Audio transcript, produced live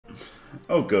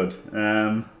Oh, good.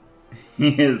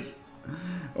 He is.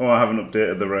 Oh, I haven't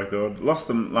updated the record. Lost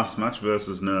the last match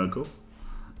versus Nurgle.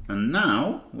 And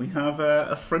now we have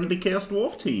a friendly Chaos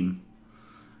Dwarf team.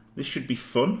 This should be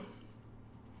fun.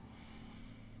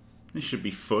 This should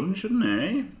be fun, shouldn't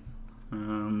it?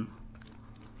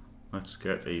 Let's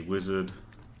get a wizard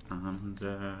and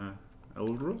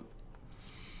Eldril.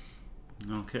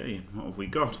 Okay, what have we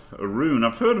got? A rune.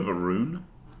 I've heard of a rune.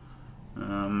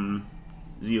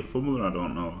 Is he a fumbler? I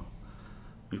don't know.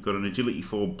 We've got an agility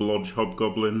 4 blodge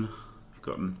hobgoblin. We've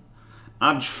got an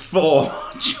edge 4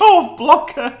 chorf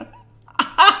blocker.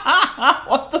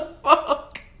 What the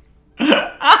fuck?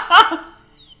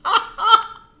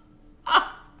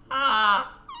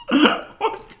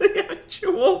 What the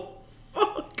actual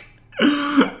fuck?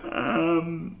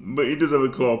 But he does have a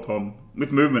claw palm.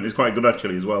 With movement, it's quite good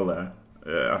actually as well. There,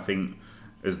 I think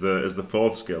as the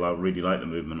fourth skill, I really like the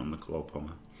movement on the claw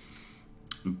pommer.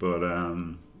 But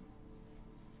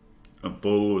a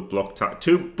bull with block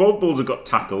tackle. Both bulls have got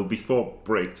tackled before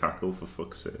break tackle, for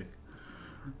fuck's sake.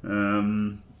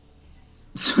 So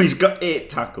he's got 8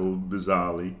 tackle,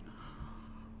 bizarrely.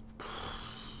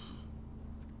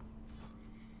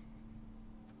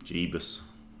 Jeebus.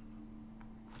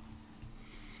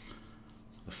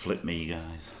 Flip me,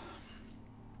 guys.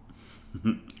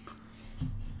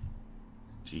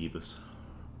 Jeebus.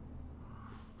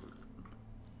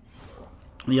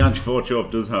 The Edge 4 Chorf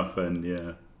does have Fend,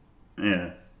 yeah.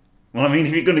 Yeah. Well, I mean,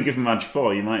 if you're going to give him Edge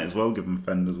 4, you might as well give him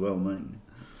Fend as well, mightn't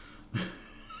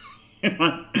you?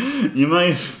 You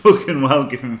might fucking well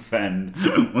give him Fend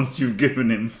once you've given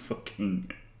him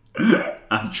fucking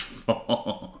Edge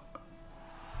 4.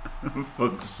 For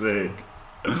fuck's sake.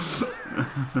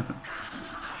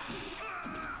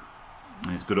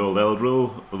 It's good old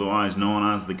Eldril, otherwise known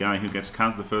as the guy who gets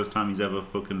Kaz the first time he's ever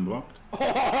fucking blocked. Oh,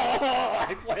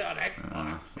 I play on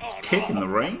Xbox. Kick in the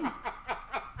rain.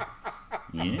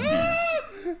 Yes.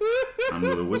 And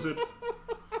with a wizard.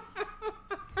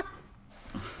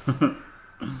 I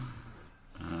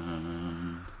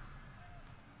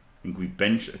think we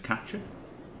bench a catcher.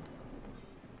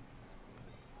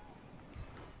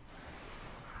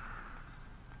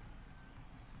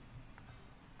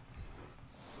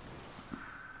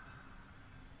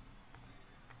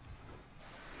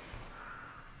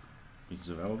 Because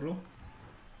of Eldril.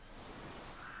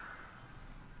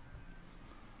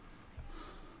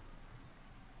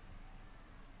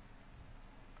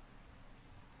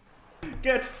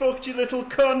 Get fucked, you little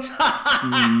cunt!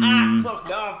 Fuck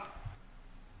off!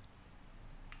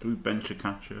 Do we bench a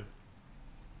catcher?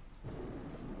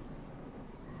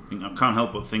 I can't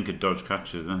help but think of dodge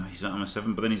catcher. He's at a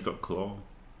 7, but then he's got claw.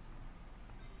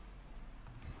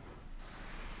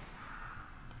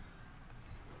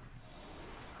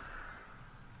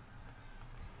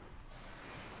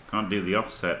 Can't do the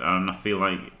offset, and I feel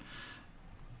like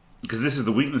because this is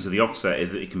the weakness of the offset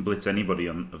is that it can blitz anybody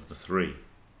of the 3.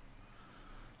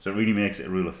 So it really makes it a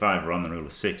rule of 5 rather than a rule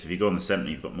of 6. If you go in the centre,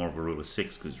 you've got more of a rule of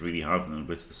 6 because it's really hard for them to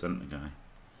blitz the centre guy.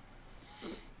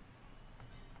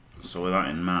 So with that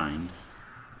in mind,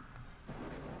 I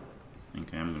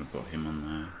think I am going to put him on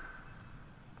there.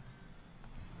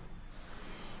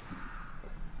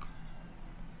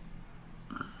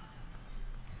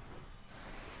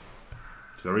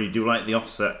 Because I really do like the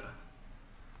offset.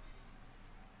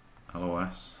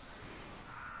 LOS.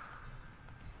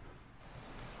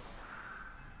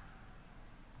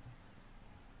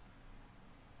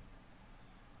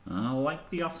 I like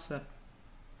the offset.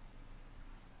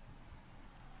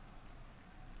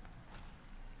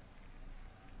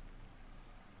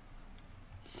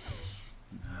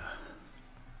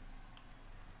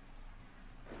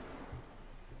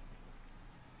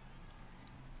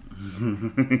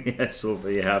 Yes,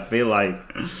 yeah, I feel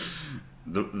like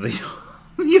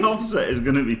the offset is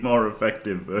going to be more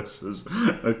effective versus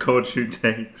a coach who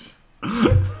takes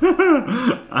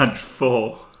Edge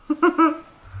 4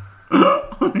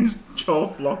 on his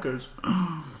chorf blockers.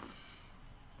 I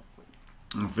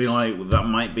feel like that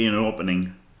might be an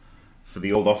opening for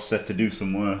the old offset to do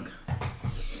some work.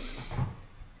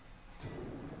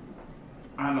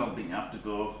 I don't think you have to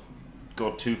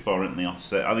go too far in the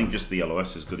offset. I think just the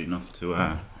LOS is good enough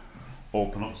to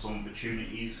open up some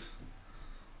opportunities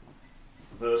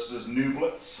versus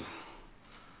Nooblets.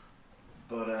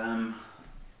 But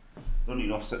don't need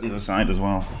to offset the other side as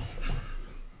well.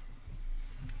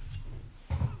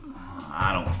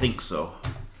 I don't think so.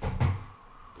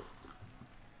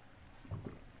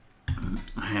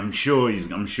 I'm sure he's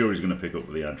going to pick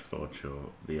up the Edge 4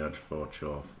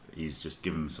 Chorf. He's just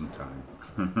given him some time.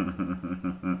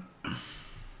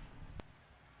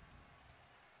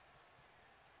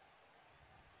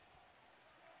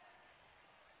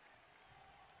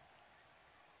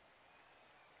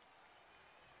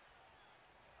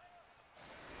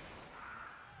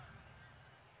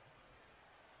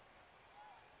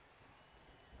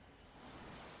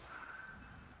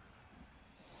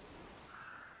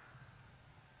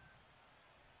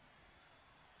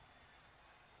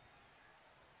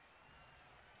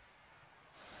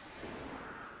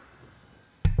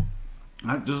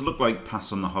 That does look like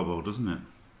pass on the hobo, doesn't it?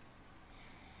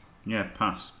 Yeah,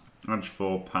 pass. Edge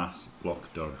 4, pass,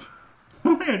 block, dodge.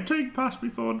 Oh yeah, take pass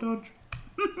before dodge.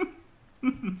 He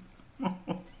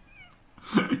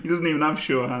doesn't even have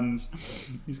sure hands.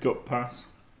 He's got pass.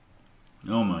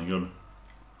 Oh my god.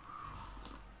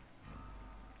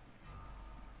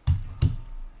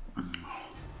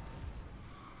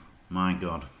 My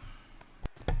god.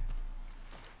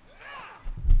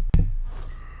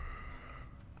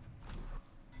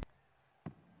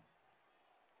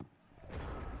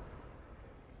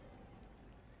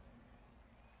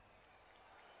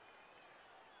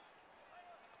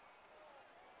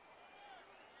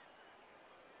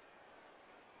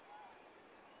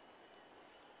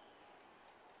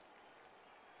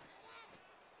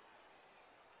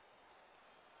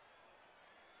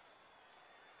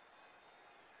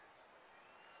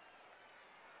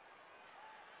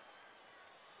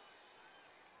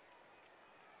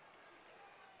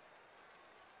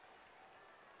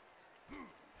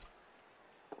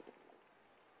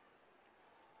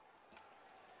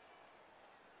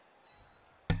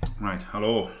 Right,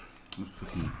 hello.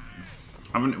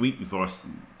 Having to eat before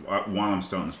while I'm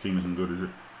starting the stream isn't good, is it?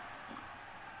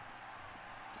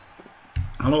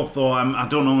 Hello, Thor. I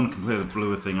don't know when I can play the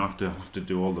bluer thing. I have to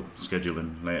do all the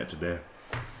scheduling later today.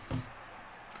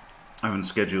 I haven't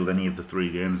scheduled any of the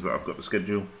 3 games that I've got to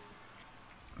schedule,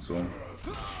 so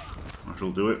I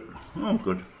shall do it. Oh,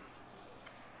 good.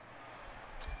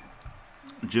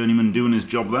 Journeyman doing his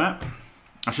job there.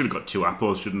 I should have got 2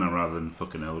 apples, shouldn't I, rather than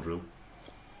fucking Eldril.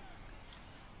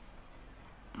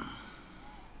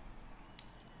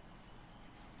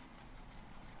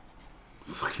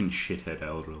 Fucking shithead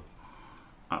Eldril.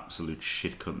 Absolute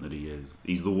shit cunt that he is.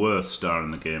 He's the worst star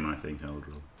in the game, I think,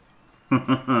 Eldril.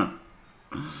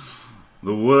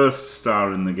 The worst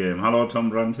star in the game. Hello,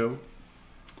 Tom Brantill.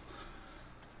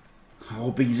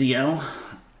 Hello, BZL.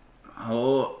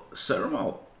 Hello,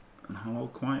 Ceremal. And hello,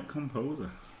 Quiet Composer.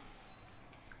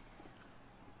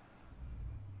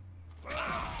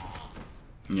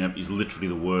 Yep, he's literally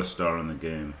the worst star in the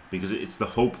game. Because it's the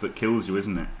hope that kills you,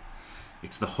 isn't it?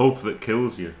 It's the hope that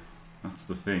kills you. That's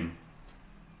the thing.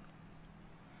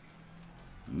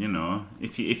 You know,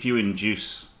 if you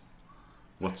induce,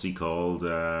 what's he called?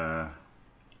 That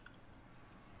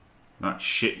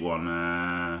shit one.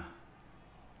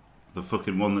 The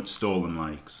fucking one that Stolen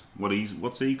likes.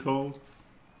 What's he called?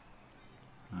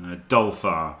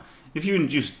 Dolfar. If you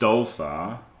induce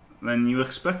Dolfar, then you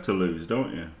expect to lose,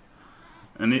 don't you?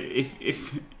 And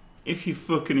if you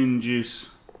fucking induce.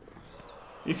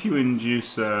 If you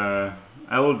induce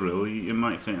Eldril, you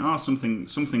might think, oh,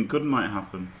 something good might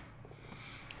happen.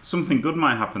 Something good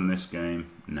might happen this game.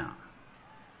 Nah.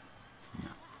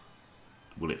 No.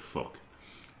 Will it fuck?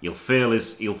 He'll fail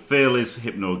his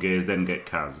hypno gaze, then get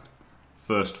cast.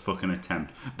 First fucking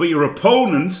attempt. But your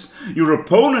opponent's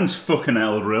fucking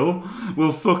Eldril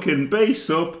will fucking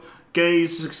base up,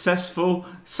 gaze successful,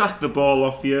 sack the ball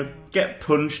off you, get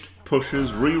punched,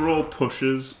 pushes, reroll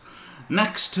pushes.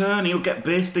 Next turn, he'll get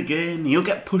based again, he'll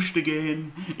get pushed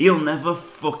again, he'll never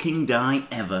fucking die,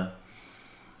 ever.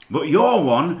 But your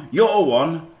one,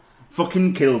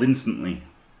 fucking killed instantly.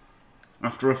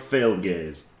 After a failed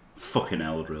gaze. Fucking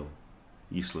Eldril.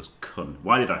 Useless cunt.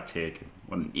 Why did I take him?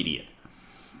 What an idiot.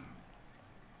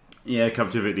 Yeah,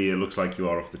 Captivity, it looks like you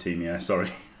are off the team, yeah,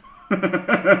 sorry.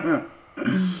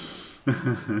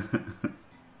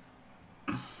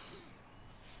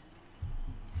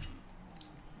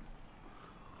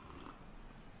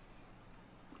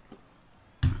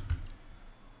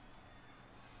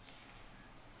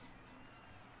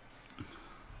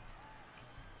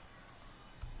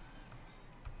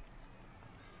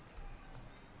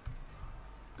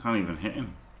 Can't even hit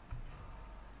him.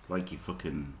 It's like he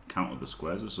fucking counted the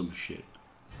squares or some shit.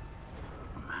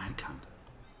 A man can't.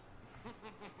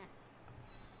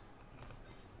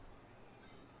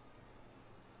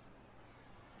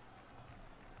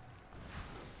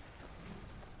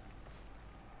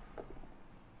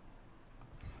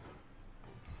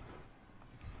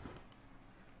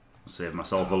 Save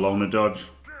myself a loner dodge.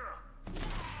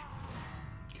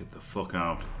 Get the fuck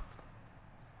out.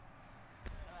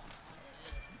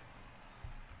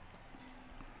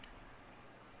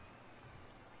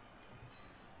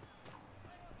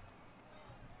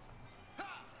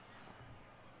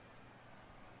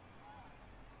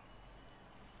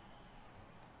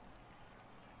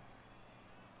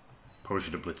 Probably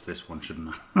should have blitzed this one,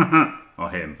 shouldn't I? Or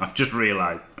him. I've just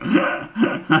realised.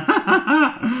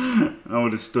 I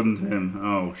would have stunned him.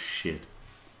 Oh, shit.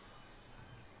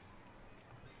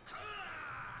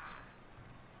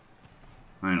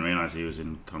 I didn't realise he was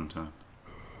in contact.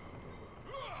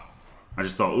 I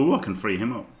just thought, ooh, I can free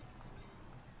him up.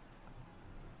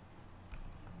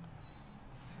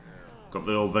 Got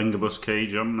the old Vengabus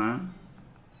cage on there.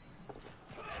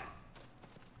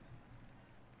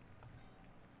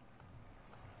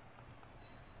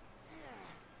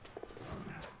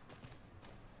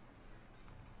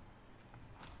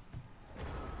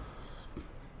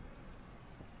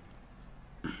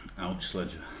 Ouch,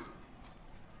 Sledger.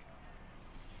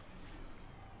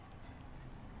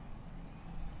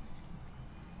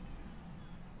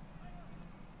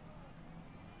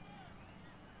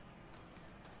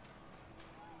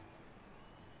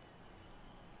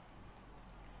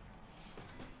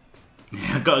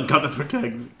 Yeah, got to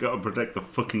protect the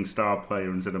fucking star player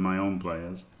instead of my own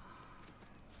players.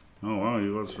 Oh wow, he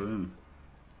was for him.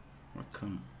 What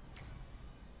cunt.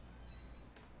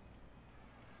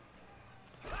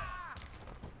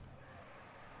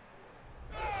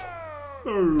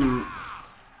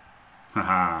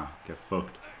 Haha, get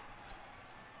fucked.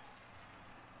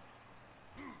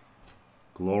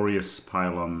 Glorious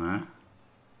pylon there.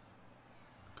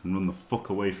 Can run the fuck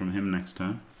away from him next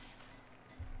turn.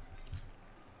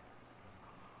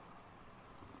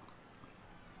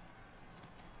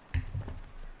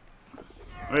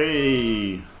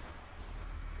 Hey!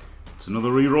 It's another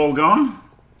reroll gone?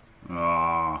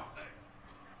 Ah.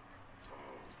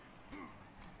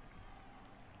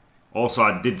 Also,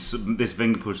 I did this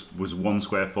Vingpush was 1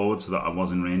 square forward, so that I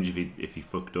was in range if he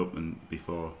fucked up and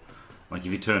before, like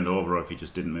if he turned over or if he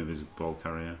just didn't move his ball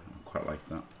carrier. I quite like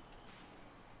that.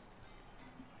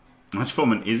 Match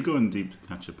Foreman is going deep to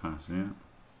catch a pass, yeah.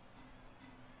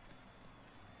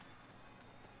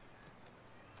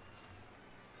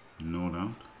 No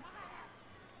doubt.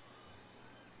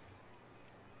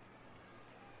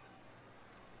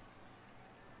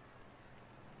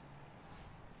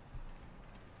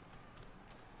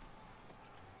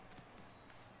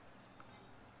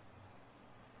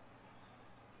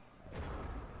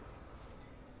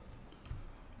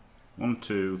 One,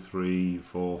 2, 3,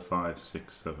 4, 5,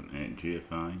 6, 7, 8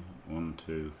 GFI. 1,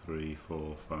 2, 3,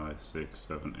 4, 5, 6,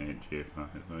 7, 8 GFI.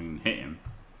 So we can hit him.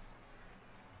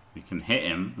 We can hit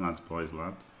him, lads, boys,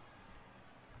 lads.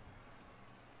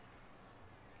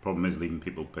 Problem is leaving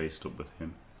people based up with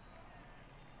him.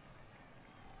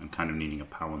 And kind of needing a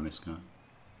pow on this guy.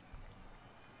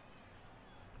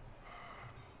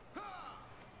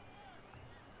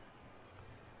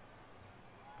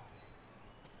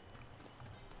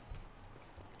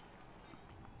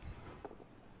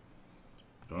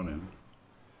 Got him.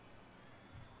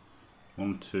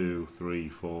 1, 2, 3,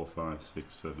 4, 5,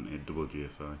 6, 7, 8 double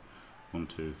GFI. 1,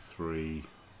 2, 3,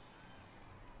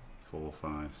 4,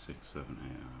 5, 6, 7,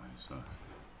 8. Alright,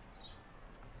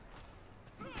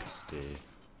 so stay.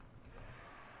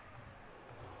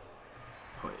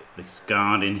 Put this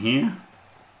guard in here.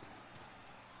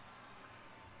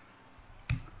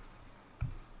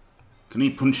 Can he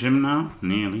punch him now?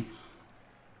 Nearly.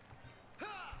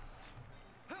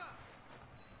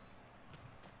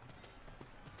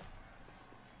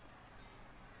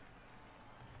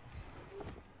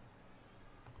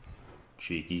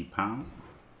 Cheeky pal.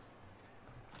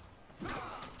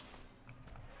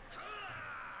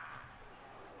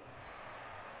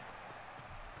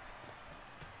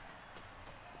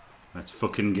 Let's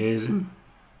fucking gaze him.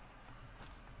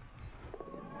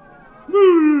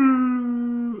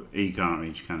 He can't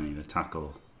reach, can he? The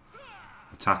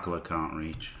tackler can't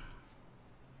reach.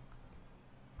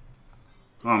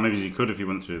 Oh, maybe he could if he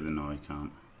went through the... No, he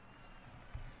can't.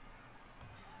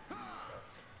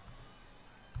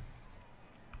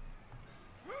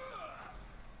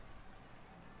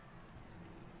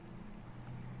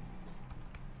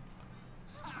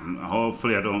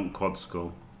 Hopefully I don't quad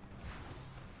skull.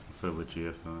 Fill the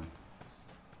GFI.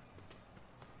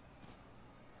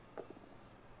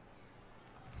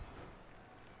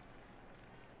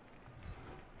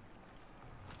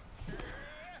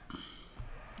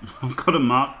 I've got to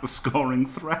mark the scoring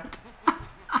threat.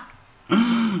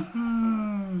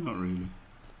 Not really.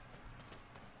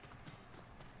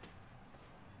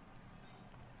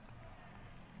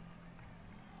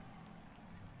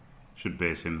 Should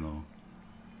base him though,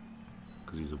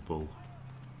 because he's a bull.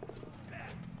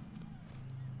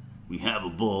 We have a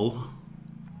bull.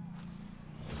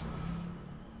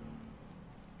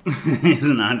 He's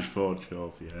an edge for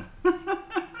Chorfs, yeah.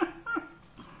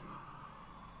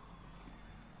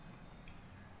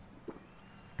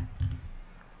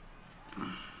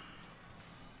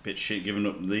 Bit shit giving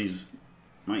up these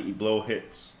mighty blow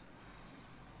hits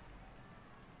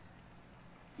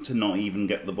to not even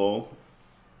get the ball.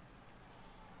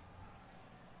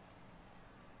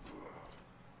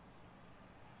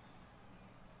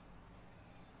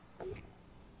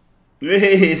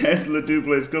 Hey, there's the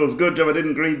two-play scores. Good job I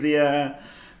didn't greed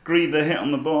the hit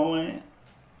on the ball there.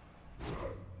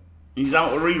 He's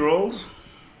out of re-rolls.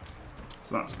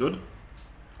 So that's good.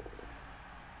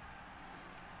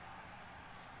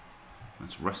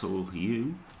 Let's wrestle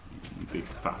you big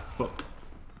fat fuck.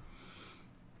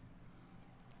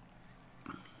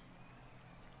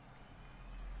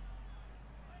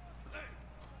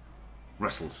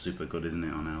 Wrestle's super good, isn't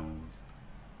it, on Elves?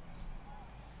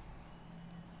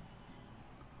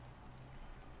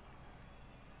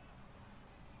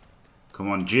 Come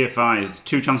on, GFI is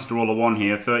 2 chances to roll a 1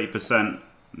 here, 30%.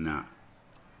 Nah.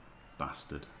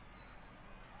 Bastard.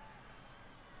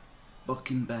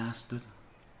 Fucking bastard.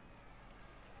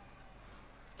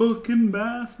 Fucking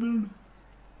bastard.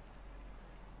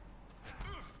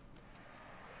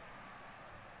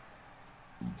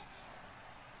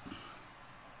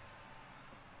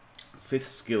 Fifth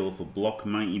skill for block,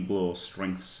 mighty blow,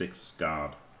 strength 6,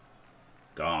 guard.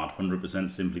 Guard,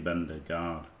 100% simply bender,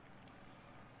 guard.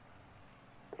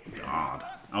 Guard.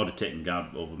 I would have taken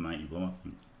guard over mighty blow, I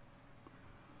think.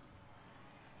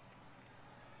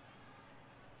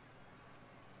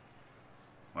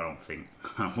 I don't think.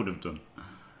 I would have done.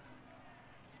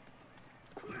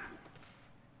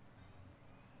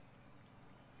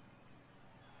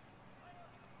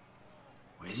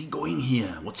 Where's he going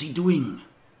here? What's he doing?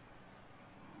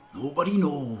 Nobody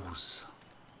knows.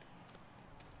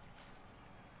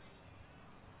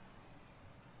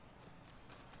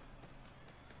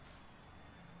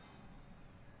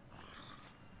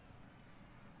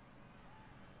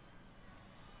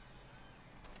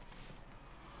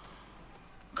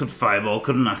 Could fireball,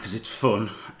 couldn't I? Because it's fun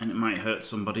and it might hurt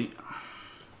somebody.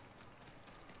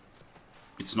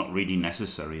 It's not really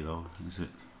necessary though, is it?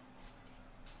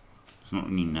 It's not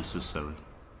really necessary.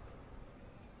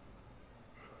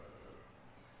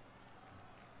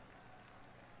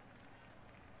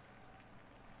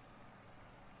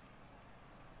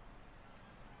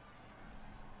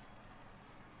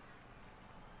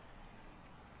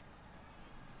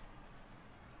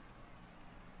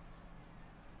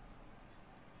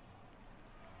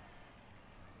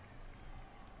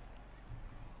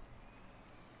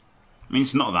 I mean,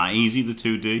 it's not that easy, the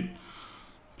 2D,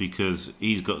 because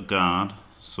he's got guard,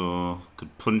 so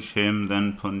could punch him,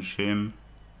 then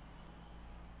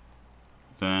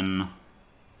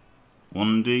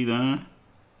 1D there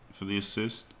for the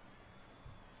assist,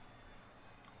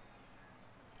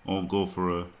 or go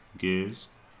for a gaze.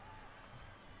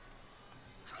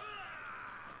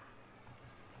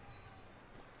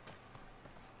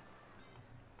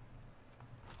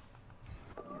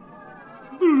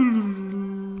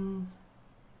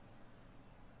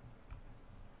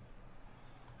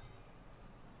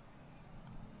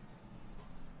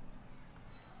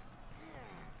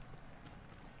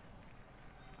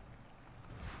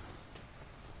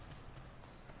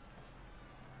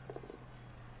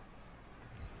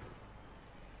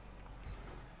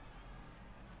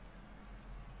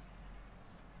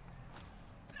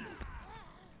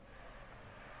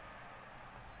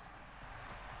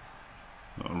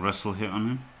 Got a wrestle hit on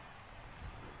him.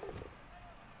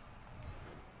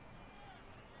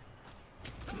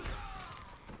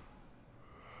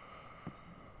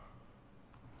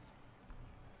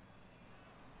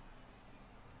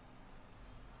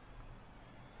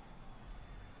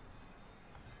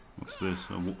 What's this?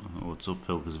 Oh, it's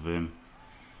uphill because of him.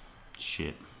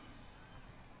 Shit.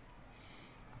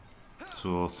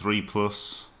 So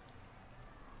 3+,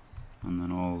 and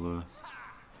then all the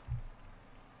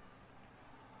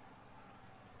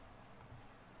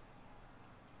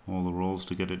rolls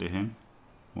to get it to him.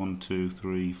 1, 2,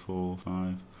 3, 4,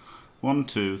 5. 1,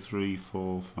 2, 3,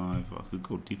 4, 5. I could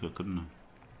go deeper, couldn't I?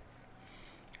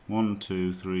 1,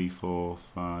 2, 3, 4,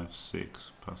 5,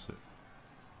 6. Pass it.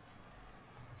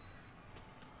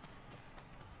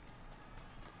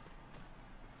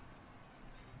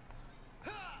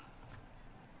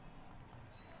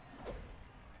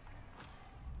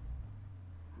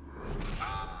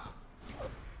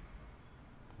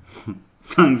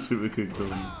 Thanks, super quick going.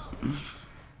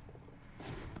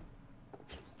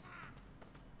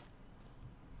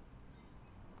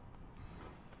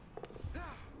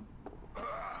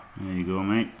 There you go,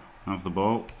 mate. Have the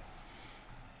ball.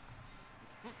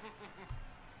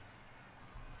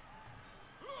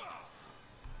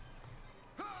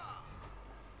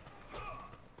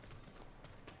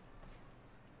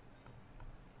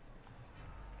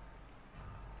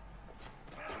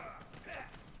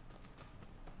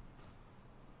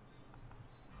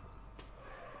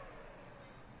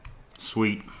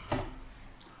 Sweet.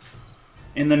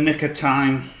 In the nick of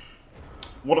time.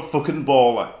 What a fucking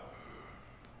baller.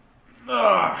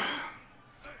 Ugh.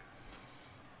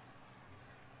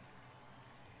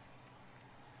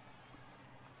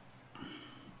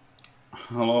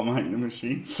 Hello, Mike the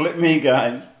Machine. Flip me,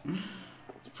 guys.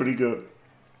 It's pretty good.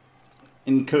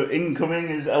 Incoming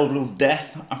is Eldril's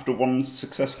death after one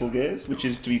successful gaze, which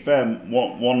is, to be fair,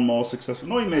 one more successful.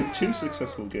 No, he made 2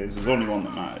 successful gazes. There's only one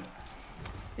that mattered.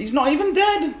 He's not even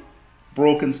dead.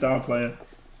 Broken star player.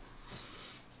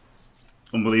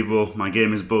 Unbelievable. My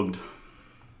game is bugged.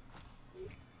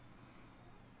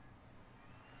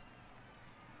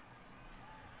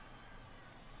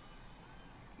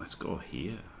 Let's go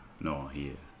here. No,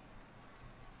 here.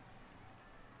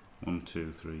 1,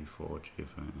 2, 3, 4, G5.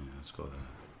 Yeah, let's go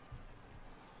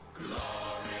there.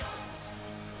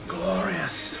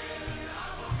 Glorious!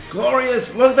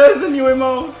 Glorious! Look, there's the new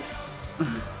emote!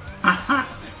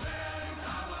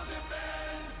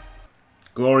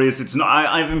 Glorious, it's not.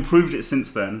 I've improved it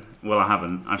since then. Well, I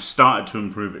haven't. I've started to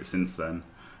improve it since then,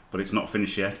 but it's not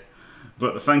finished yet.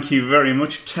 But thank you very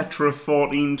much,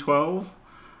 Tetra1412.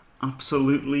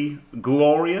 Absolutely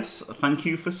glorious. Thank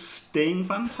you for staying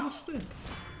fantastic.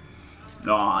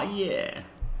 Oh yeah.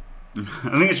 I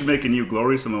think I should make a new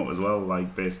glorious emote as well,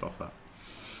 like based off that.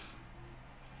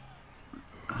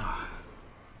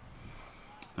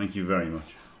 Thank you very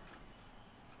much.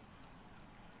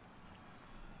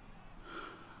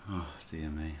 Oh dear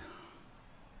me.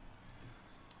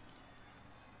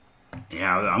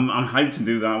 Yeah, I'm hyped to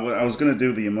do that. I was going to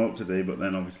do the emote today, but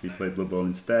then obviously play Blood Bowl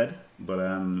instead. But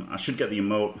I should get the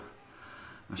emote.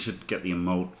 I should get the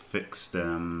emote fixed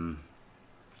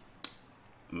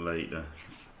later.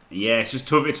 Yeah, it's just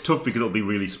tough. It's tough because it'll be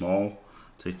really small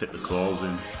to fit the claws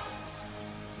in.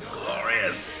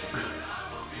 Glorious.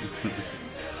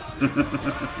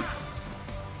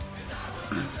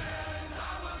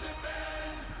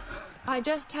 I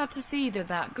just had to see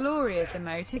that glorious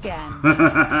emote again.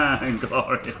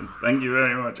 Glorious. Thank you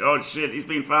very much. Oh shit, he's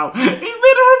been fouled. He's made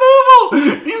a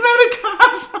removal! He's made a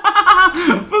cast!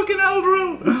 Fucking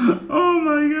Eldril! Oh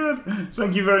my god.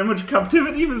 Thank you very much,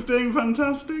 Captivity, for staying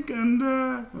fantastic. And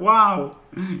wow.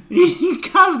 He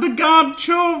cast a guard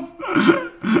Chorf!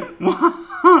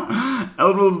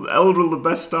 Eldril, the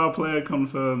best star player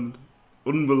confirmed.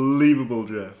 Unbelievable,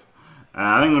 Jeff.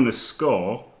 I think I'm going to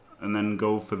score. And then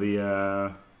go for the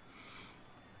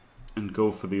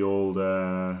old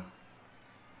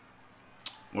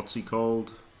what's he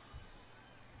called?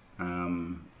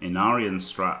 Inarian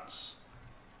strats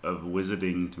of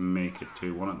wizarding to make it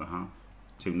 2-1 at the half,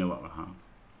 2-0 at the half.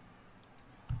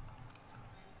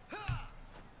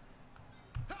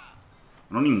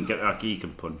 I don't even get that he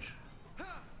can punch.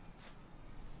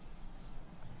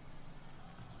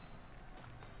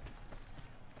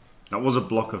 That was a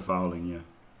blocker fouling, yeah.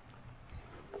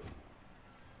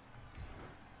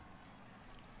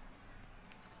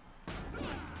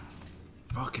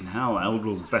 Fucking hell,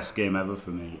 Eldril's best game ever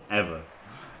for me. Ever.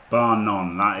 Bar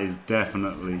none. That is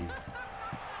definitely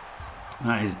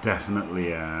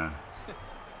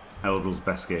Eldril's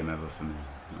best game ever for me.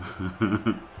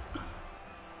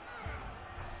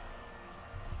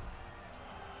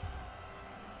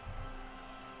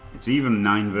 It's even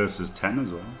 9 versus 10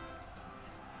 as well.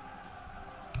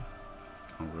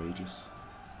 Outrageous.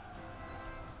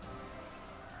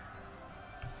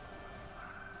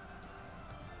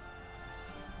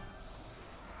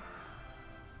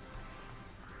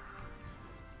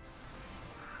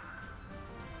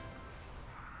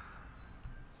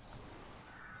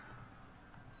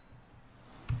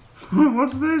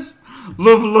 What's this?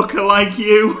 Love looker like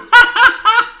you.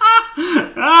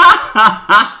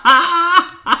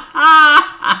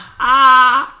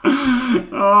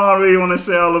 Oh, I really want to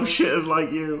say I love shitters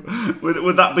like you.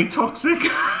 Would that be toxic?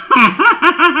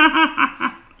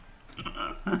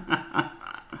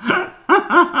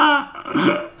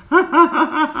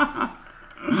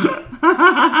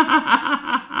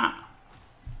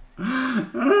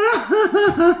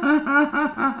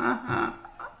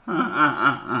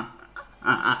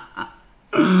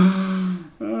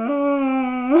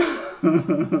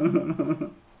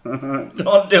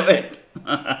 Don't do it.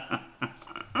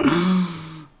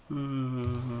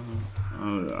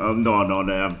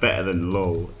 No, better than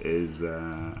low is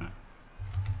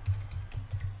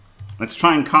let's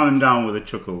try and calm him down with the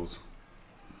chuckles.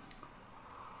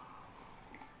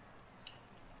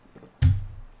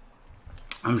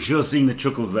 I'm sure seeing the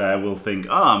chuckles there will think,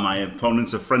 my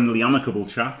opponent's a friendly, amicable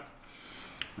chap,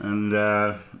 and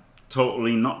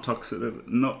totally not toxic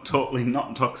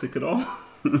at all.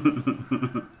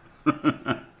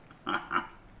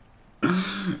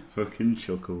 Fucking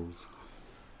chuckles.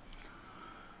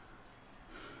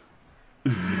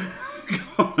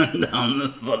 Going down the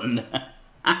thunder.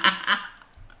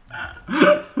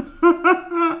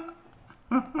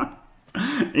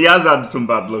 He has had some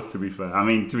bad luck, to be fair. I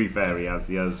mean, to be fair, he has.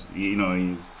 You know,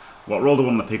 he's rolled the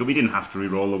one on the pickup. He didn't have to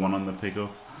re-roll the one on the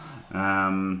pickup.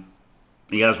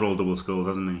 He has rolled double skulls,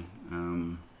 hasn't he?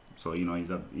 So you know,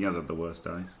 he has had the worst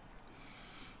dice.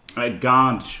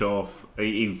 Guard Chorf.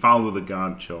 He fouled with a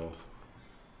guard Chorf.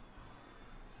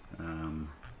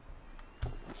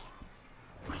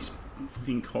 He's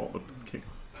fucking caught the kick.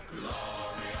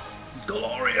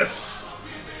 Glorious!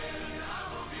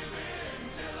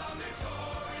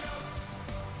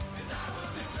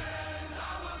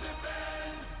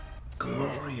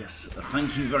 Glorious.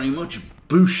 Thank you very much,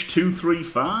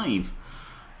 Boosh235,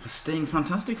 for staying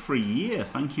fantastic for a year.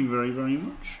 Thank you very, very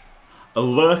much. A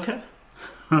lurker.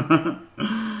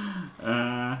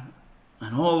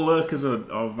 And all lurkers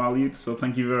are valued, so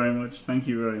thank you very much. Thank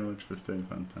you very much for staying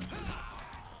fantastic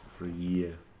for a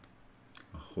year.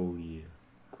 A whole year.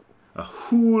 A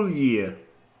whole year.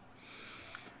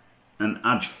 And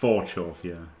Adge 4 Chorf,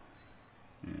 yeah.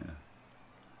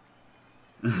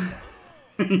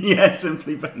 Yeah,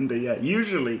 Simply Bender, yeah.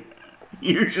 Usually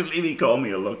they call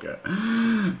me a looker.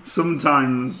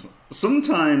 Sometimes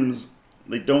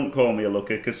they don't call me a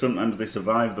looker, because sometimes they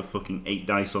survive the fucking 8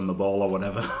 dice on the ball or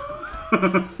whatever.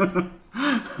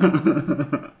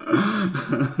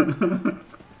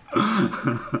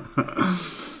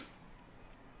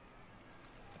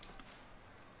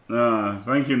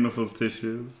 Thank you, Knuffles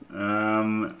Tissues.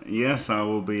 Yes, I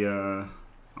will be.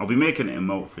 I'll be making it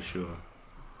emote for sure,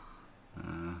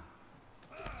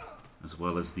 as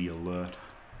well as the alert.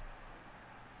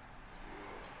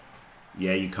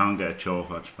 Yeah, you can't get a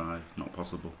Chorf Edge 5. Not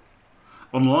possible,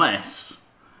 unless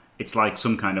it's like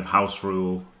some kind of house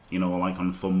rule. You know, like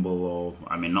on Fumble, or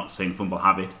I mean, not saying Fumble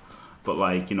have it, but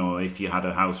like, you know, if you had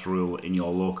a house rule in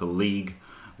your local league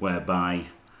whereby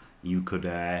you could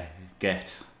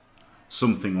get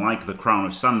something like the Crown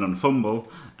of Sand on Fumble,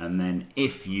 and then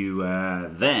if you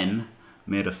then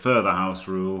made a further house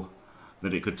rule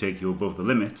that it could take you above the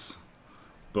limits,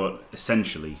 but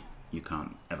essentially you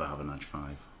can't ever have an Edge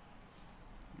 5.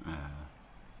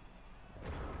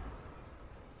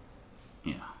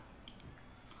 Yeah.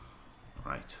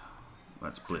 Right.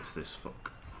 Let's blitz this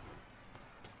fuck.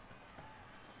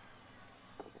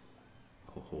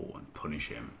 Ho ho, and punish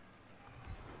him.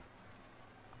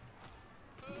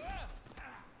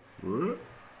 What?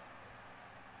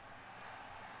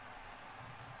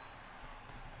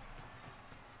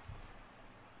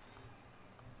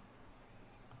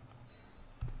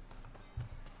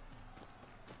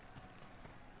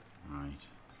 Right.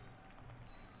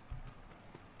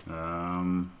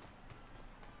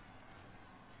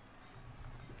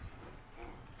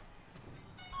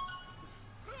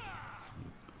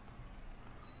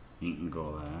 You can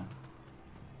go there.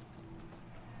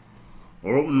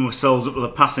 We're opening ourselves up with a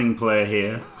passing play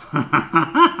here.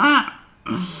 I'm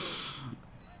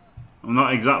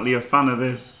not exactly a fan of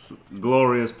this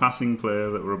glorious passing play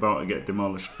that we're about to get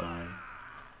demolished by.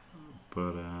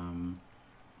 But,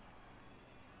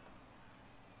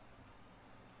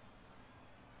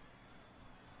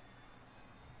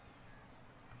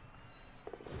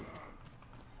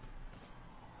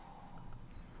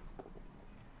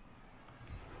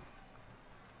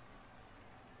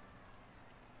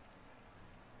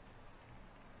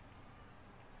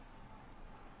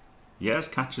 yes,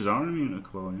 catchers are immune to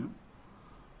claw, yeah.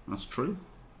 That's true.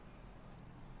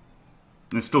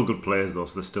 They're still good players though,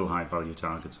 so they're still high value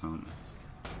targets, aren't they?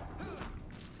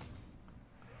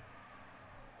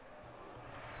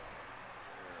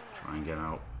 Try and get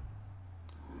out.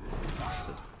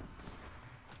 Bastard.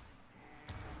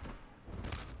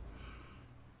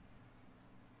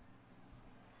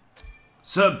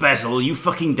 Sir Bezel, you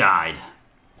fucking died.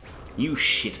 You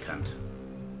shit cunt.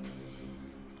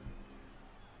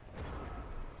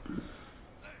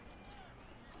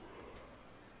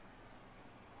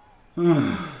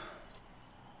 I'm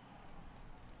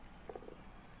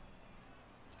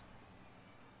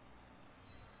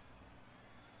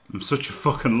such a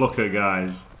fucking looker,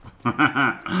 guys.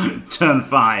 Turn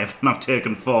 5, and I've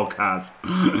taken 4 cards.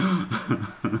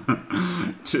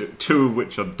 two of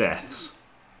which are deaths.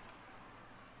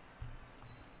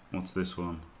 What's this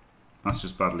one? That's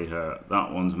just badly hurt.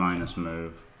 That one's minus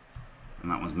move.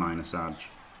 And that one's minus edge.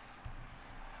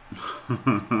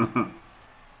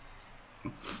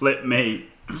 Flip me.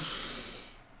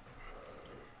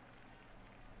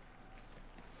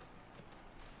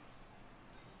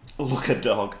 Look a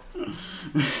dog.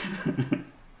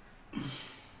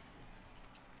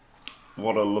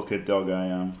 What a look a dog I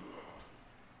am.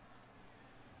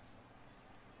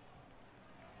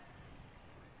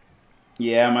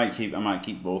 Yeah, I might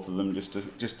keep both of them just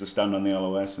to stand on the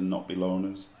LOS and not be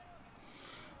loners.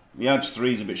 The Edge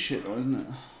 3 is a bit shit though, isn't it?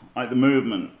 Like, the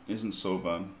movement isn't so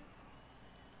bad.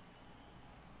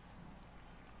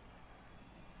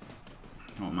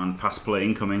 Oh man, pass play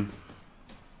incoming.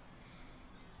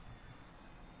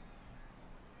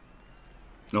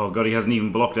 Oh god, he hasn't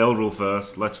even blocked Eldril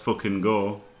first. Let's fucking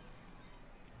go.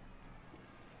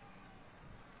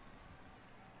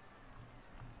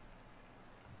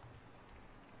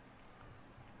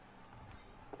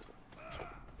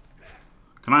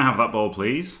 Can I have that ball,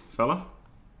 please, fella?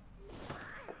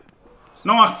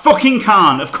 No, I fucking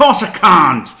can't. Of course I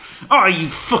can't. Oh, you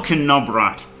fucking knob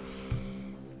rat.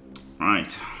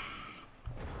 Right.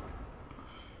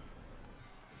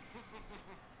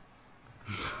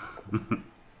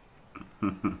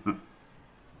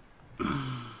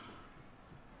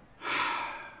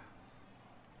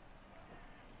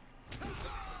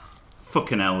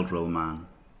 Fucking Eldril, man.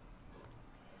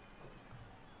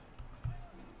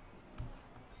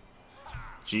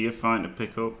 Geofine to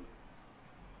pick up.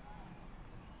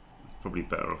 Probably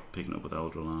better off picking up with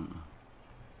Eldril, aren't I?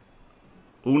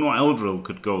 Oh no, Eldril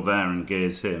could go there and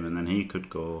gaze him, and then he could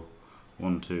go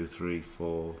 1, 2, 3,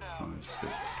 4, 5, 6.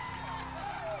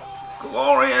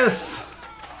 Glorious!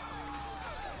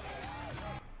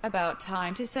 About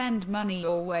time to send money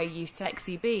your way, you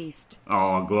sexy beast.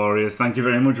 Oh, glorious. Thank you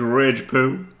very much, Rage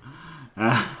Poo.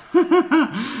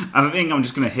 I think I'm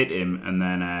just going to hit him and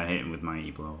then hit him with my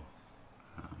E-blow.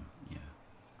 Yeah.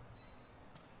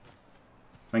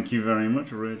 Thank you very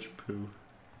much, Rage Poo.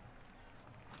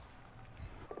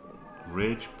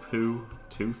 Rage Poo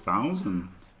 2000.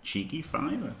 Cheeky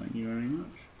fiver, thank you very much.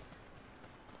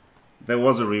 There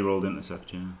was a re-rolled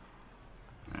intercept, yeah.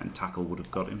 And tackle would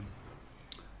have got him.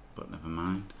 But never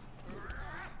mind.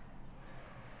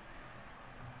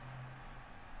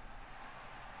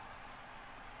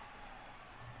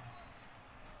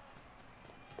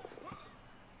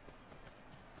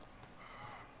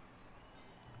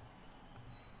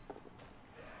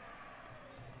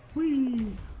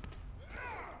 Whee!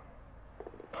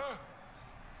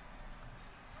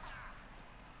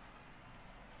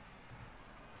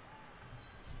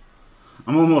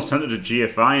 I'm almost tempted to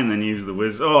GFI and then use the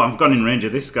whiz. Oh, I've gone in range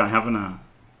of this guy, haven't I?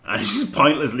 Just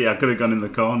pointlessly, I could have gone in the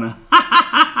corner.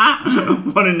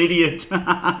 What an idiot. Oh,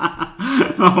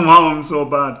 wow, I'm so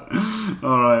bad.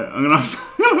 Alright, I'm going to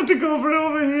have to go for it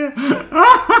over here.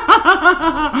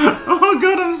 Oh,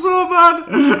 God, I'm so bad.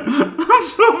 I'm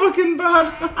so fucking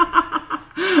bad.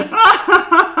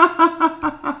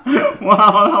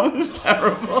 Wow, that was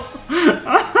terrible.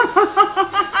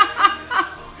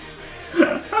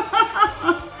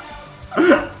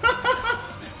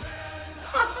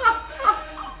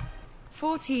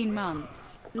 14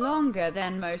 months. Longer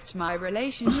than most my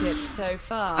relationships so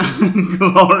far.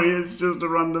 Glorious, just a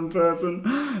random person.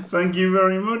 Thank you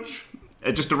very much.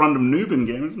 Just a random noob in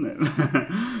game, isn't it?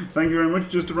 Thank you very much,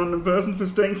 just a random person, for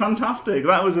staying fantastic.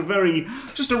 That was a very,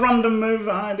 just a random move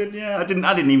that I did, yeah. I didn't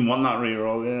even want that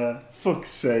reroll, yeah. Fuck's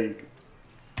sake.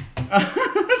 2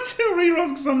 rerolls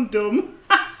because I'm dumb.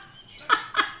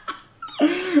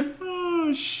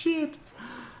 Oh, shit.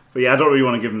 But yeah, I don't really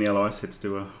want to give him the LOS hits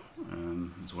to her.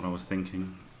 That's what I was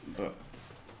thinking. But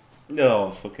oh,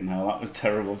 fucking hell, that was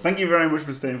terrible. Thank you very much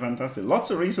for staying fantastic. Lots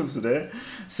of resubs today.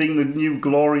 Seeing the new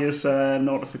glorious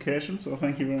notification, so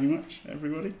thank you very much,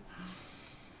 everybody.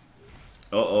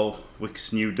 Uh-oh,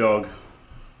 Wick's new dog.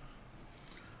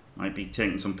 Might be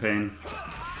taking some pain.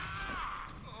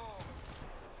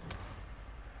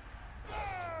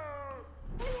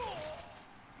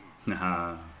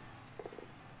 Nah.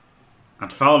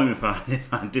 I'd foul him if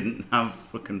I didn't have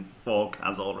fucking 4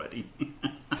 Kaz already.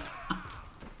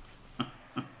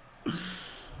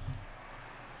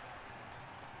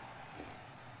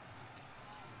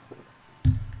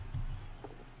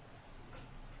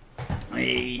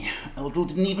 Hey, Eldril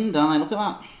didn't even die, look at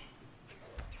that.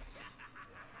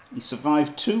 He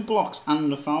survived 2 blocks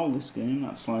and a foul this game.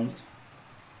 That's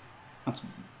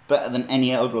better than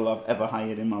any Eldril I've ever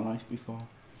hired in my life before.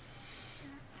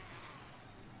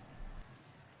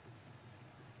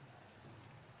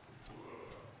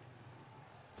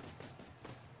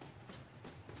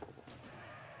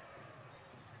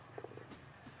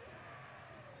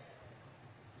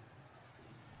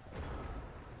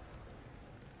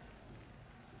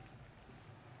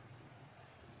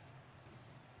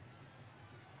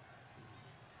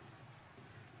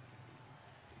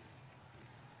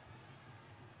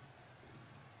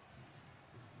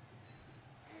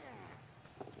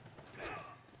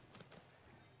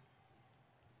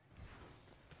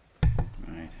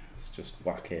 Let's just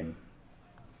whack him.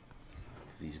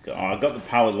 Cause he's got. Oh, I got the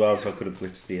power as well, so I could have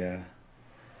blitzed the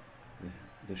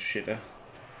shitter.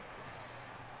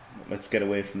 But Let's get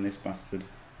away from this bastard.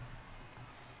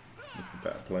 With the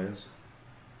better players.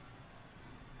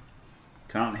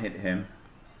 Can't hit him.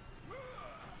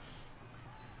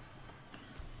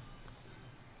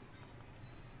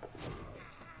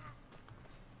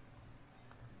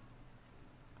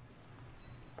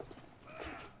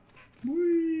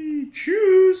 Whee!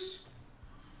 Choose!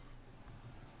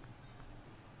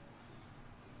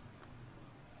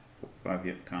 4-5,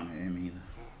 yep, can't hit him either.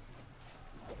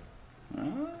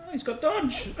 Ah, he's got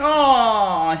dodge!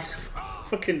 Oh, he's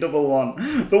fucking double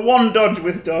one. The one dodge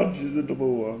with dodge is a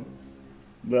double one.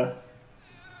 Bleh.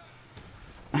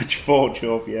 Match 4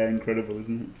 Chorf, yeah, incredible,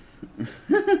 isn't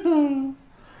it?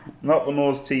 Not the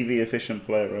most TV efficient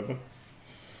player ever.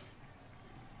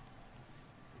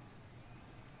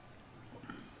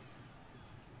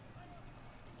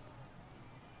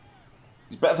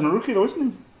 He's better than a rookie though,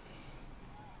 isn't he?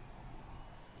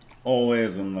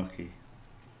 Always unlucky.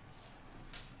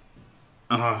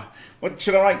 What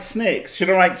should I write? Snakes? Should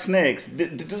I write snakes?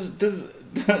 Does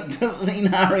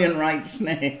Zenarian write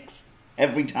snakes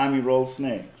every time he rolls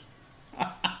snakes?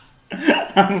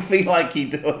 I feel like he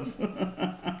does.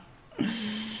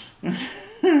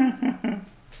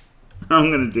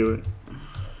 I'm gonna do it.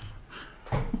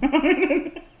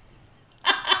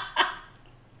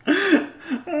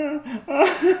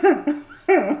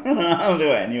 I'll do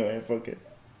it anyway, fuck it.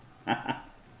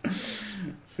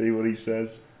 See what he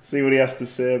says. See what he has to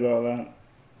say about that.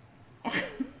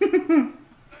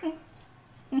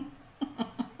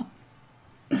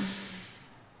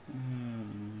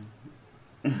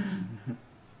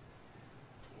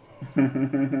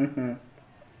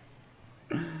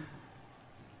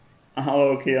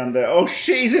 Hello, Keander. Oh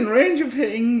shit, he's in range of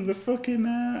hitting the fucking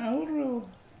Eldril.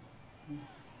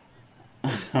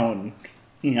 How unlucky.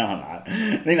 Yeah,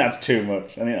 I think that's too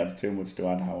much. I think that's too much to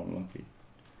add how unlucky.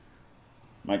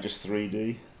 Might just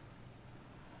 3D.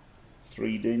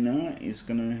 3D now. He's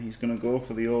gonna go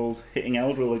for the old hitting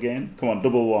Eldril again. Come on,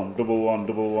 double one, double one,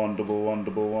 double one, double one,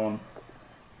 double one.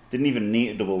 Didn't even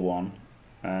need a double one,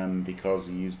 because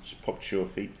he used just popped sure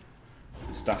feet,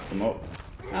 stacked them up,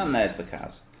 and there's the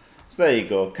Kaz. So there you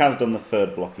go. Kaz done the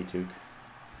third block he took.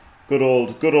 Good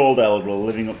old Eldril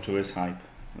living up to his hype.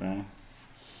 Yeah.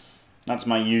 That's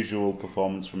my usual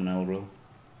performance from an Eldril.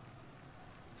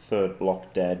 Third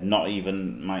block dead, not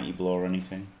even Mighty Blow or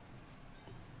anything.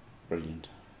 Brilliant.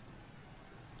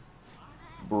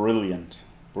 Brilliant.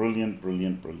 Brilliant,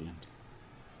 brilliant, brilliant.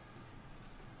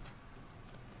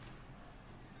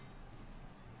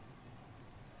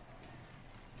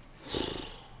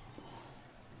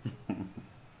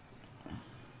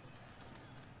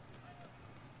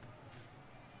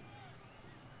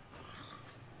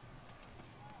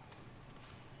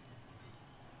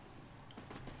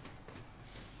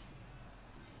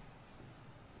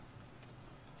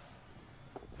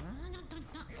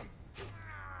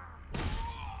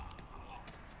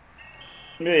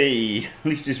 Hey, at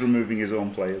least he's removing his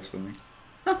own players for me.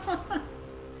 I've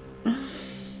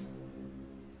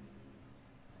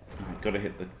got to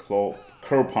hit the crow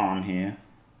palm here.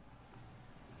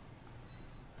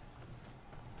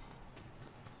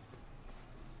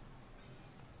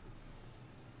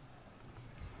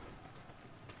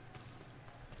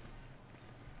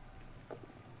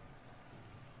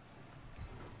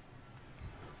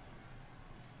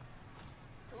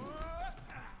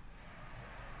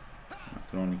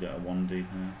 I can only get a 1D here.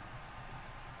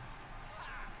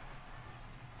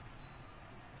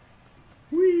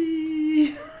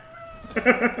 Whee!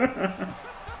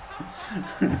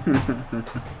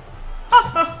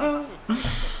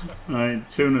 Right,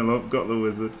 2-0 up, got the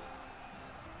wizard.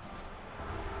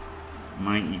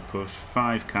 Mighty push.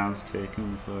 5 Kaz taken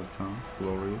in the first half.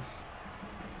 Glorious.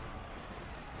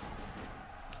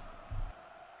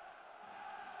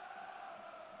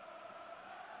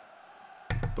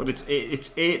 But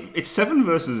it's 7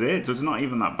 versus 8, so it's not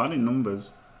even that bad in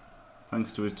numbers,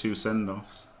 thanks to his 2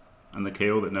 send-offs and the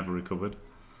KO that never recovered.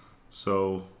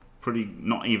 So pretty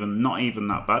not even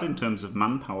that bad in terms of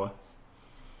manpower.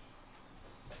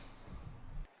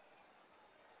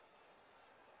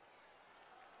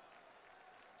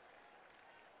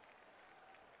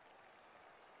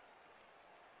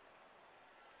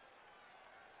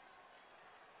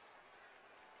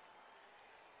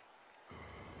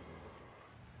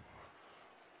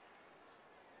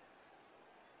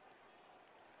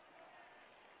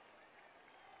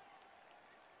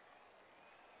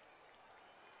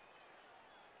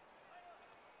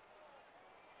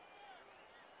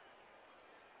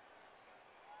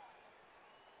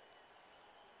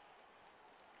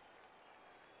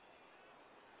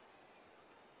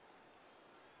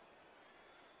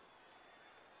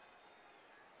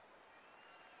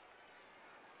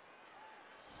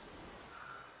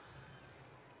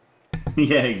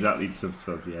 Yeah, exactly.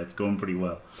 Yeah, it's going pretty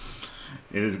well.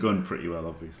 It is going pretty well,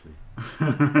 obviously.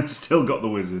 Still got the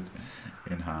wizard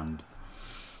in hand.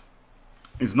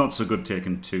 It's not so good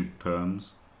taking 2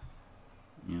 perms,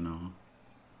 you know.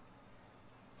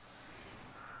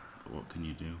 But what can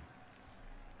you do?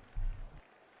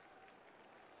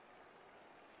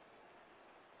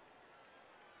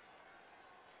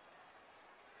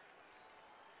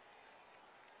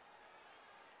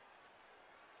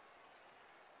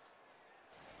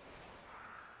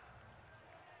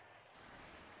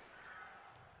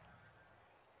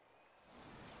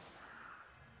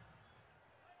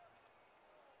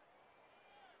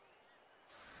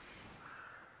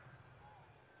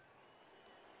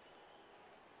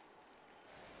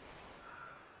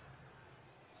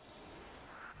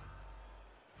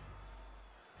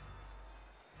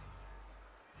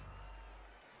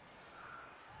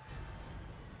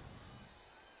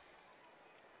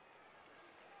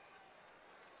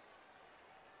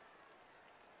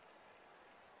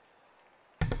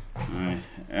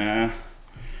 Alright.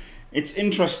 It's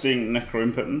interesting,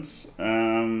 Necroimpotence.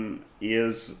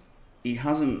 He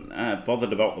hasn't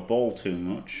bothered about the ball too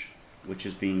much, which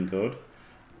has been good.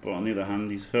 But on the other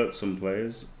hand, he's hurt some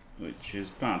players, which is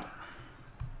bad.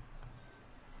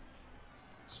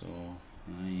 So,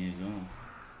 there you go.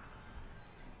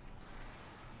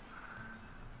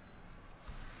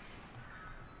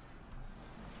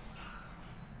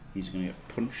 He's going to get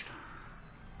punched.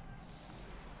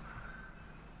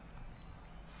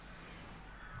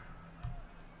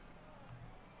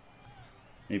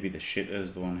 Maybe the shitter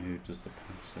is the one who does the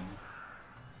passing.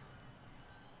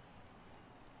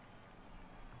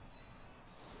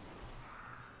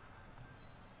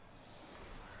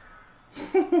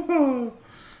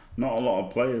 Not a lot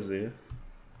of players here.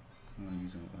 Oh,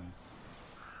 he's out there.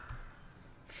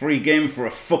 Free game for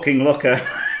a fucking looker.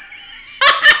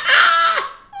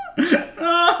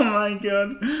 Oh my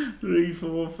god. 3,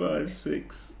 4, 5,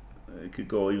 6. It could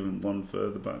go even one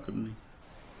further back, couldn't he?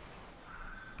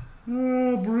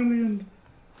 Oh, brilliant.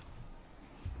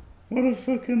 What a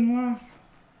fucking laugh.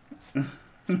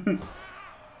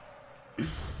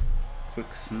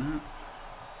 Quick snap.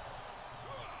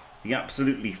 The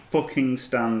absolutely fucking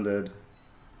standard.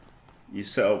 You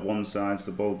set up one side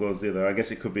so the ball goes the other. I guess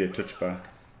it could be a touchback.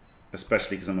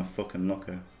 Especially because I'm a fucking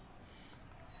looker.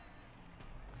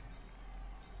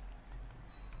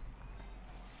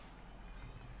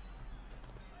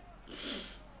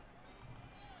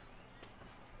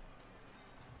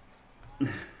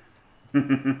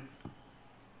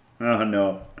 Oh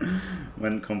no,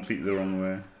 went completely the wrong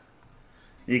way.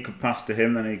 He could pass to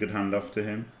him, then he could hand off to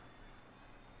him.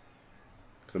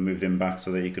 Because I moved him back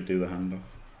so that he could do the handoff.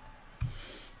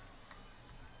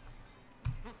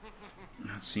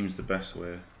 That seems the best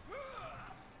way.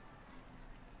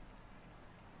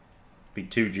 Be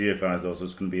 2 GFIs though, so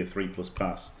it's going to be a 3+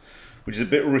 pass, which is a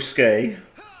bit risque.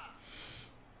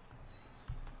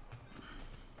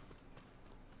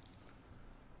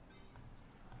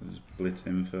 Just blitz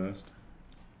him first.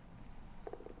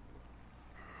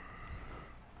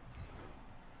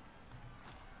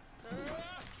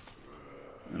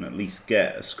 And at least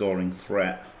get a scoring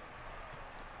threat.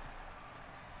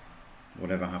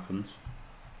 Whatever happens.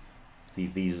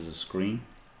 Leave these as a screen.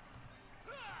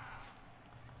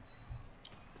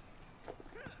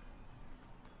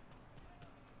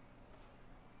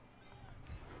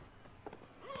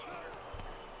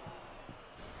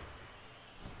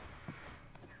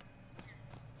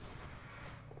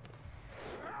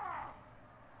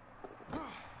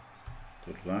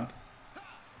 Good lad.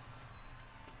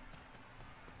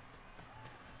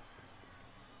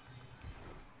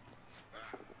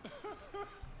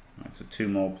 Right, so 2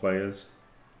 more players.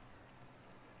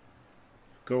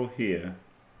 Go here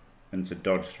and to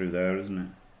dodge through there, isn't it?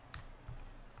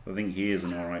 I think here is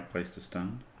an alright place to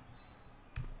stand.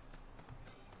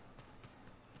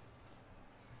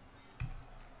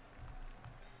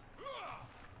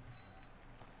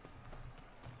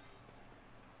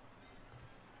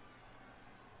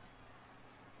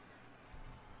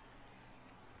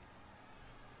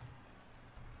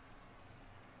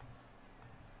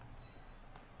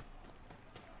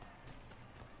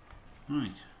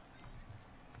 Right.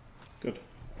 Good.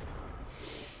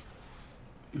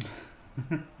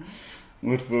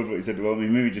 Woodford, what he said, well, I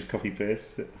mean, maybe just copy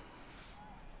paste it.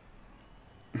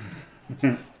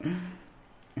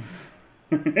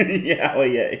 Yeah, oh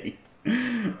yeah.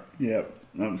 Yep,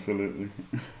 absolutely.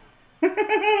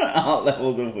 Art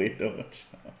levels of weirdo.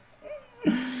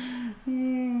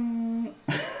 You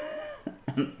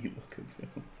look a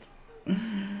build.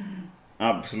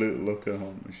 Absolute looker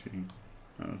home machine.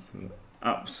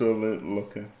 Absolute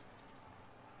looker.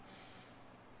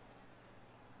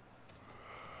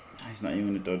 He's not even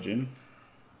going to dodge in.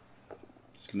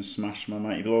 Just going to smash my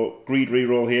mighty blow. Greed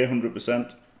reroll here,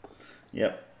 100%.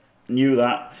 Yep. Knew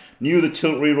that. Knew the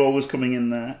tilt reroll was coming in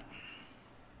there.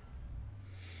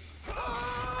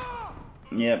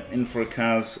 Yep, in for a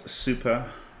Kaz. Super.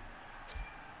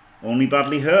 Only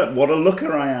badly hurt. What a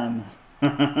looker I am.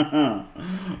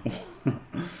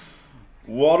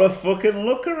 What a fucking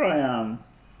looker I am.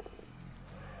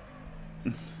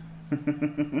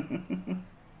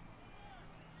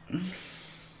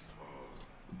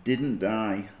 Didn't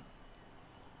die.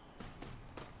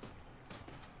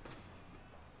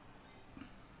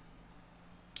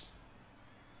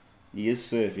 He is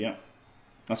safe, yeah.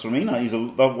 That's what I mean. He's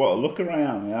what a looker I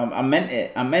am. I meant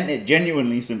it. I meant it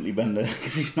genuinely, Simply Bender,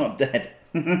 because he's not dead.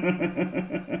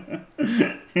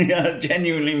 Yeah,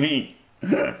 genuinely me.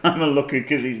 I'm a looker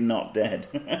because he's not dead.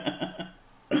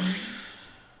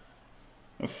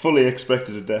 I fully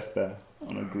expected a death there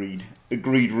on a greed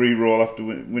reroll after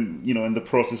when you know, in the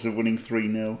process of winning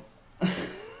 3-0.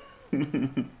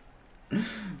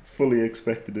 Fully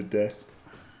expected a death.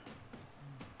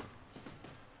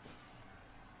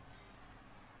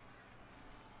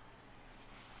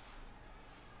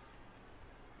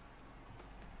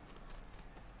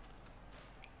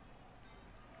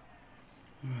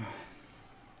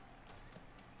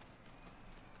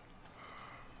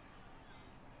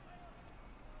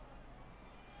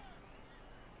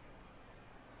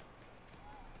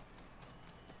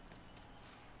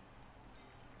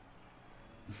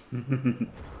 Alright,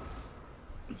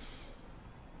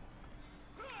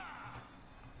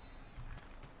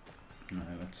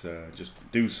 let's just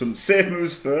do some safe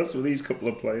moves first with these couple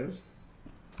of players.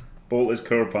 Bolt is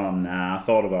curl palm. Nah, I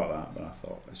thought about that, but I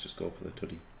thought let's just go for the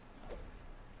tuddy.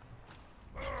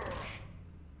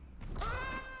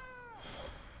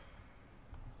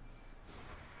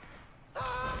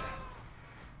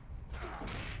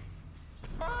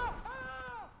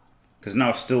 Because now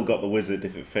I've still got the wizard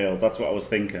if it fails. That's what I was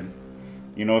thinking.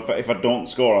 You know, if I don't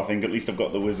score, I think at least I've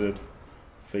got the wizard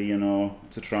for, you know,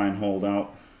 to try and hold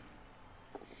out.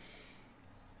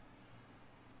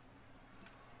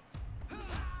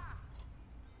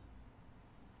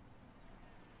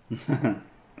 Oh,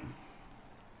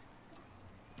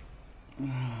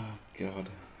 God.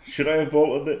 Should I have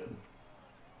bolted it?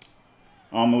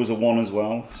 Armor was a 1 as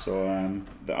well, so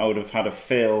I would have had a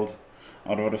failed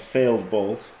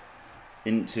bolt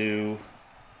into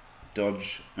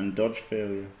dodge and dodge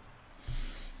failure.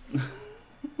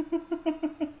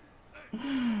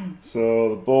 So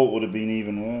the bolt would have been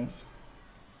even worse.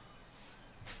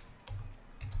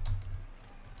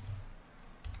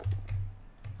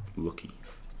 Lucky.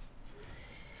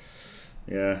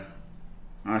 Yeah.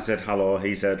 I said hello,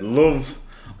 he said love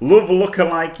a looker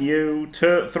like you.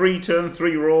 3 turn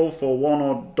 3 roll for 1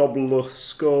 or double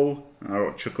skull. I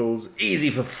wrote chuckles. Easy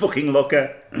for fucking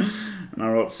looker. And I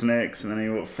wrote snakes, and then he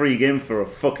wrote free game for a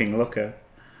fucking looker.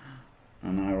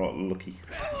 And I wrote lucky.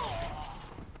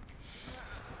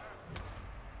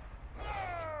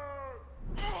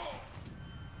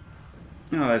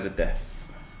 Oh, there's a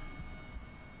death.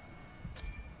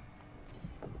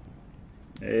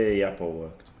 Hey, apple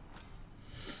worked.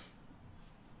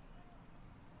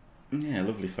 Yeah,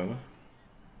 lovely fella.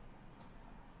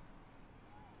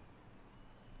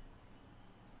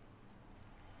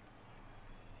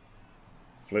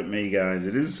 Flip me, guys.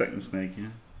 It is a second snake, yeah.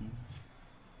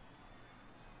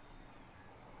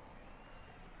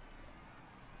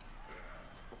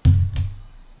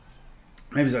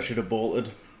 Maybe I should have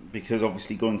bolted, because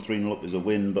obviously going 3-0 up is a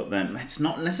win, but then it's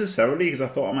not necessarily, because I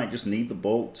thought I might just need the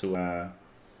bolt to,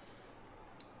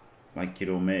 like, you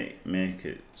know, make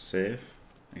it safe.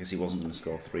 I guess he wasn't going to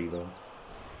score 3 though,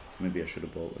 so maybe I should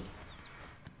have bolted.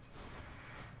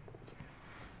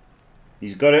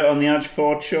 He's got it on the edge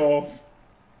for Chorf.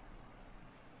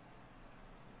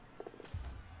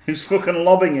 Who's fucking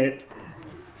lobbing it?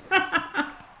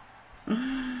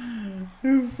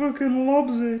 Who fucking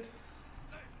lobs it?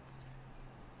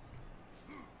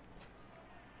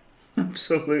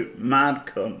 Absolute mad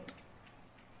cunt.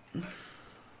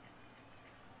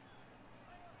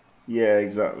 Yeah,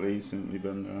 exactly. Simply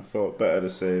Bender. I thought better to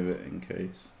save it in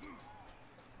case.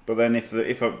 But then if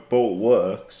a bolt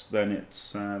works, then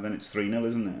it's 3-0,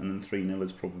 isn't it? And then 3-0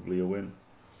 is probably a win.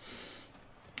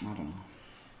 I don't know.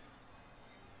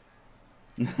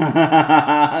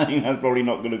 I think that's probably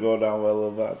not going to go down well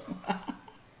with that.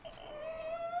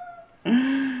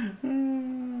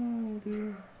 Oh,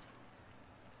 dear.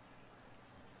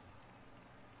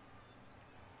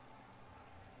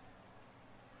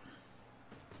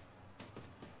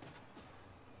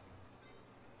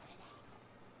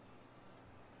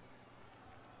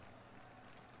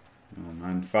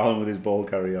 mind. Foul him with his ball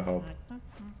carrier hob.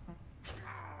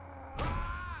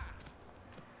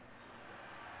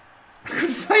 I could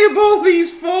fireball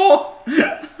these 4!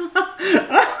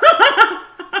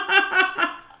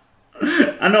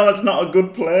 I know that's not a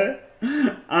good play.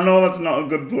 I know that's not a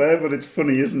good play, but it's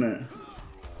funny, isn't it?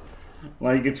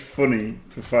 Like, it's funny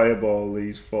to fireball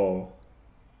these 4.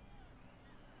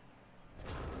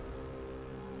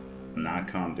 Nah, I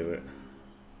can't do it.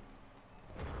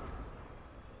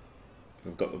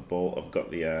 I've got the ball, I've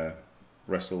got the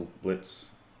wrestle blitz.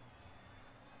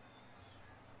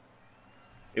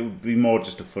 It would be more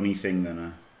just a funny thing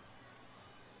than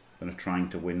a trying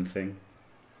to win thing.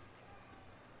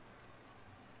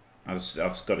 I've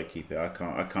just got to keep it. I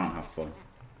can't have fun.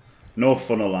 No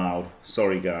fun allowed.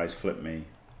 Sorry guys, flip me.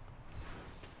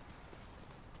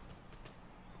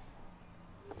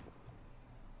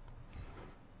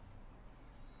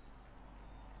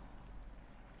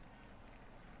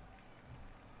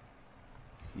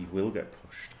 He will get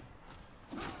pushed.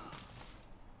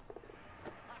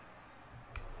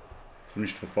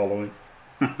 Punished for following.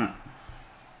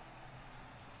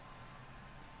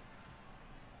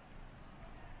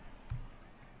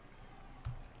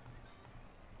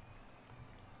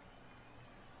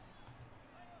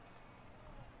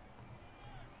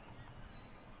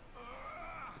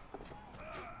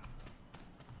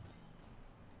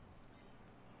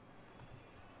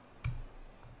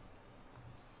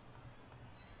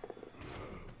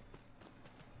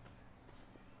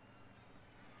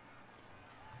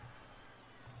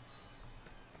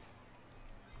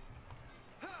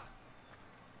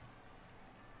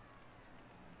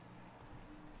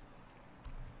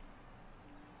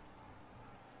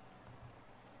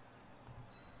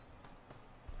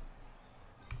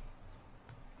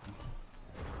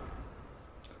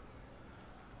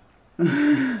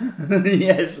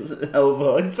 Yes,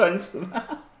 Hellboy, thanks for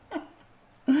that.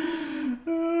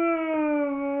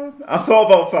 I thought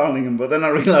about fouling him, but then I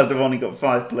realised I've only got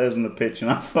 5 players on the pitch,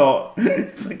 and I thought,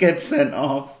 if I get sent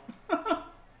off,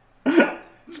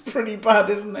 it's pretty bad,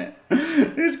 isn't it?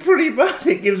 It's pretty bad.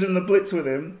 It gives him the blitz with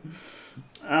him,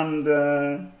 and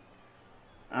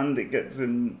it gets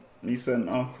him, he's sent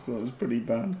off, so it was pretty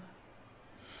bad.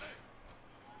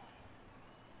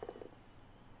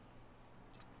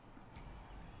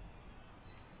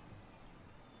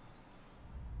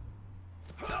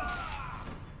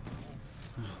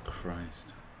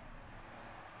 Christ.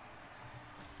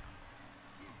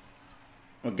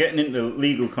 We're getting into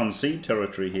legal concede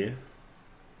territory here.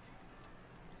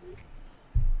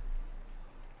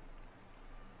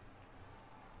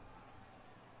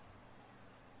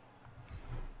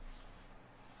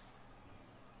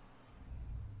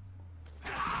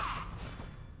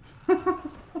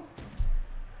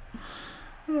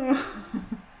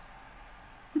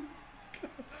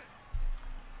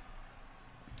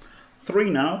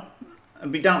 Three now.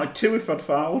 I'd be down to 2 if I'd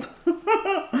fouled.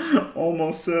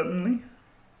 Almost certainly.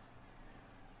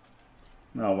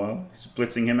 Oh well, he's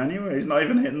blitzing him anyway. He's not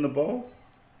even hitting the ball.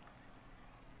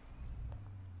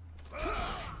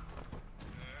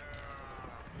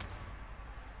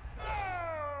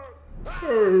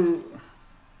 Oh.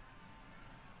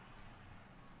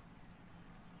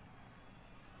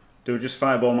 Do I just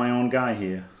fireball my own guy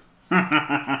here?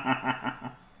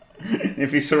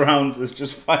 If he surrounds us,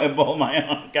 just fireball my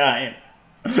own guy.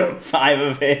 5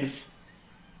 of his.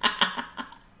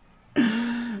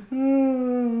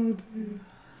 Oh dear.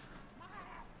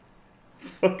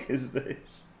 Fuck is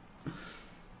this?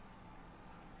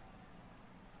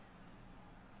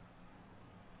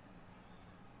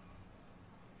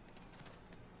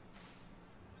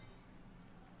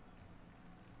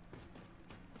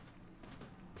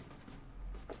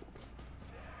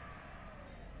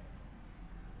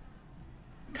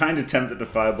 Kind of tempted to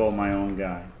fireball my own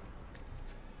guy.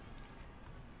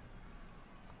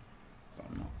 But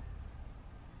I'm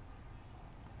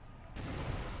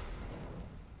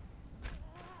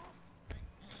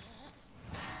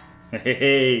not.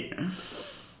 Hey,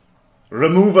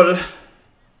 removal.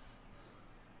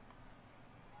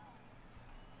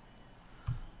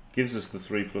 Gives us the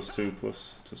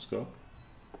 3+2+ to score.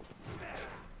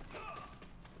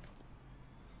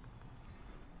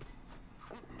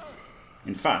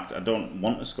 In fact, I don't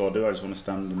want to score, do I? I just want to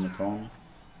stand in the corner.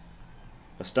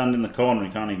 If I stand in the corner,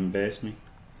 he can't even base me.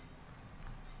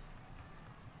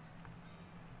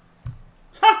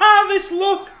 Haha, this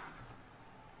look!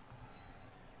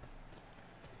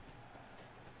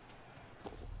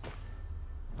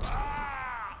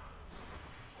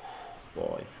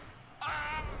 Boy.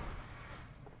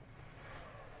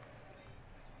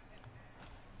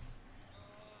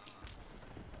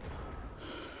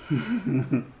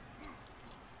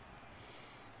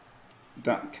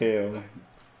 That KO.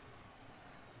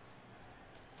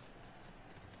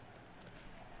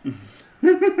 I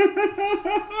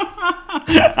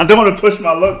don't want to push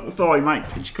my luck. I thought he might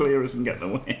pitch clear us and get the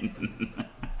win.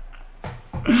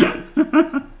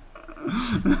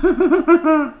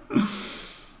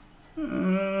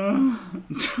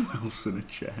 Wilson a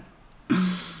chat.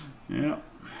 Yeah.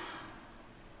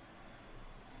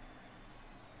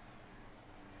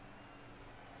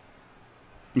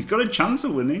 He's got a chance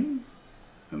of winning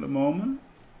at the moment.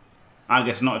 I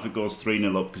guess not if it goes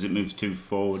 3-0 up because it moves 2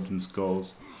 forward and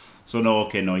scores. So no,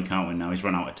 okay, no, he can't win now. He's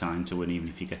run out of time to win even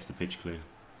if he gets the pitch clear.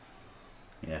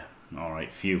 Yeah,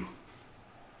 alright, phew.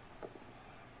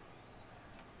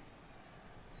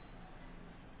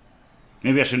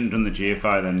 Maybe I shouldn't have done the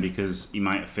GFI then because he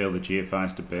might have failed the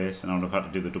GFIs to base and I would have had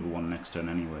to do the double one next turn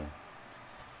anyway.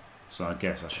 So I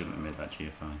guess I shouldn't have made that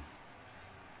GFI.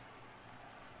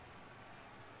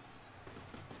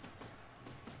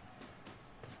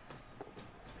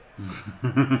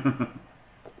 I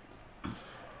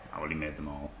already made them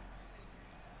all.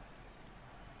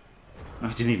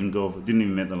 I didn't even go. Didn't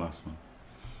even make the last one.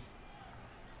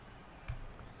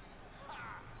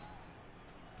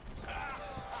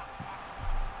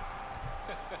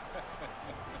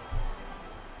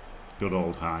 Good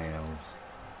old high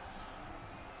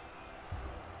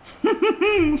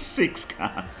elves. 6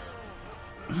 cards.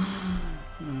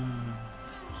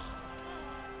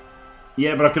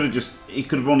 Yeah, but I could have just... He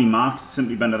could have only marked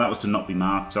Simply Bender. That was to not be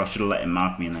marked, so I should have let him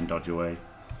mark me and then dodge away.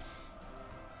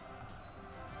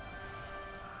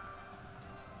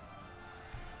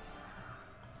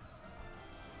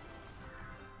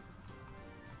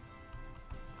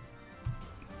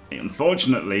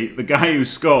 Unfortunately, the guy who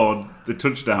scored the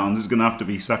touchdowns is going to have to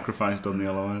be sacrificed on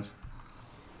the LOS.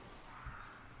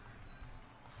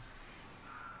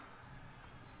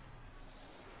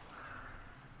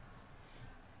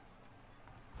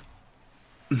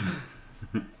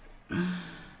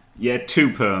 Yeah, 2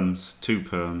 perms. 2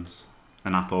 perms.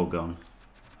 An apple gone.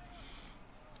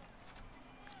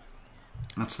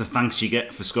 That's the thanks you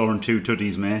get for scoring 2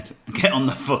 tutties, mate. Get on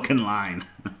the fucking line.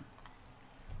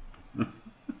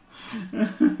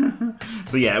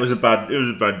 So yeah, it was a bad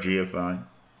GFI.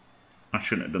 I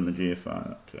shouldn't have done the GFI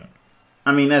that turn.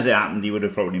 I mean, as it happened, he would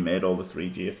have probably made all the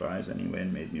 3 GFIs anyway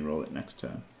and made me roll it next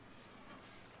turn.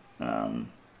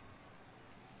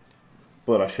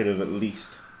 But I should have at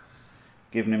least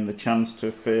given him the chance to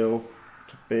fail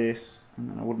to base, and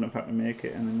then I wouldn't have had to make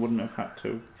it, and then wouldn't have had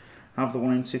to have the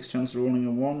 1 in 6 chance of rolling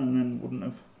a 1, and then wouldn't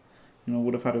have, you know,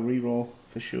 would have had a reroll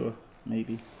for sure,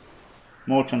 maybe.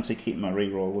 More chance of keeping my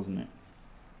reroll, wasn't it?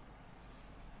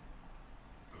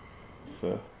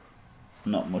 For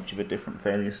not much of a different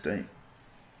failure state.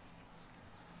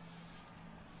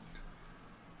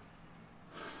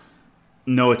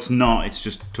 No, it's not. It's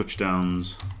just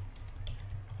touchdowns.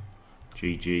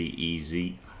 GG,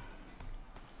 easy.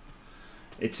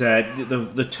 It's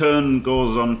the turn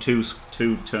goes on two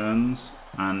turns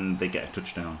and they get a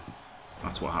touchdown.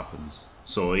 That's what happens.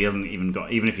 So he hasn't even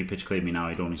got. Even if he pitch cleared me now,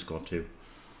 he'd only score 2.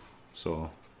 So,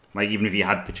 like, even if he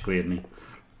had pitch cleared me,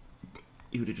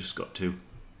 he would have just got 2.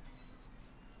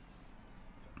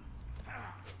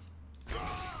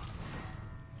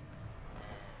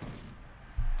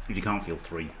 If you can't feel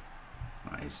 3,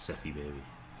 that is Seffi, baby.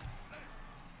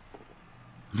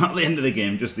 Not the end of the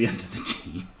game, just the end of the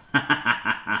team.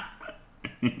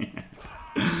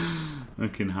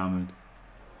 Looking hammered.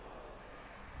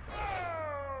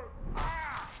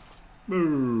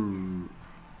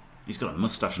 He's got a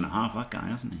mustache and a half, that guy,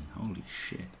 hasn't he? Holy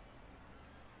shit.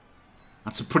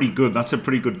 That's a pretty good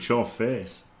Chorf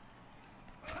face,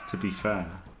 to be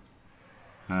fair.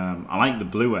 I like the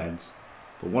blue heads,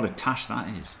 but what a tash that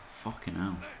is. Fucking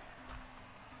hell.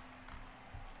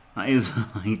 That is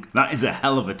that is a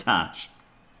hell of a tash.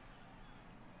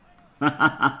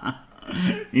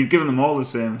 He's given them all the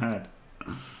same head.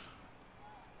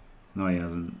 No, he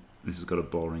hasn't. This has got a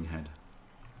boring head.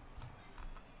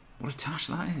 What a tash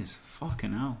that is.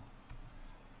 Fucking hell.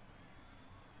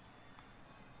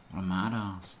 What a mad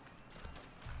ass.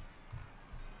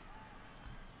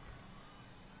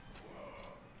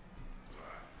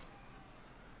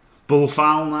 Bull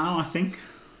foul now, I think.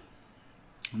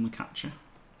 On the catcher.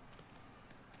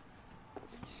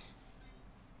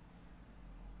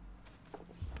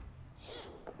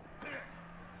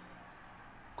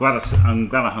 I'm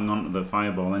glad I hung on to the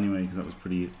fireball anyway, because that was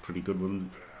pretty good,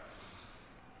 wasn't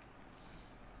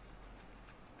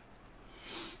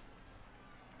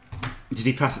it? Did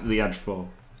he pass it to the edge 4?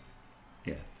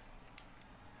 Yeah.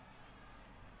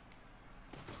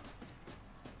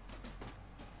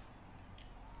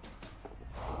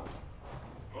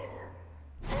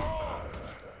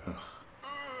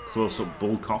 Close-up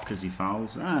bullcock as he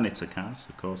fouls. And it's a Kaz,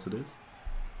 of course it is.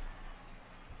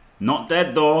 Not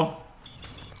dead, though.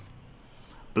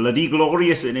 Bloody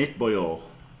glorious in it, boyo.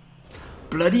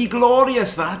 Bloody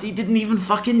glorious that. He didn't even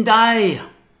fucking die.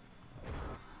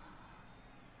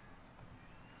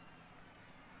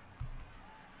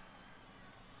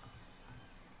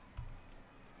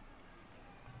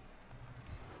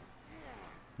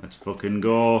 Let's fucking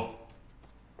go.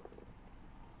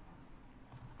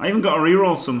 I even got a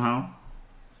reroll somehow.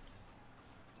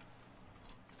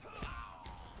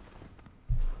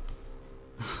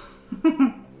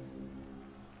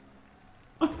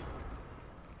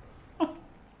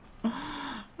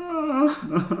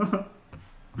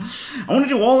 I want to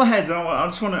do all the heads. I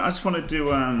just want to do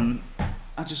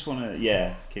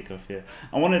yeah, kick off here.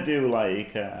 I want to do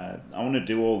like I want to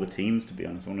do all the teams, to be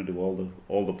honest. I want to do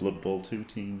all the Blood Bowl 2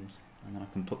 teams, and then I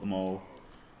can put them all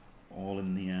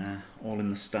in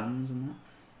the stands and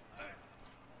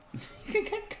that. You can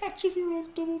get catch if he rolls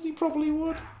doubles. He probably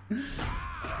would.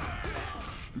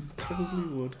 Probably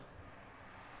would.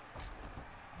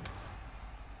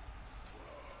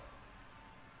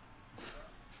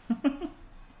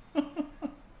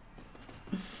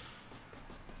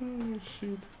 Oh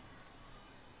shit.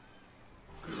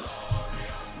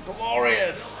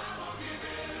 Glorious!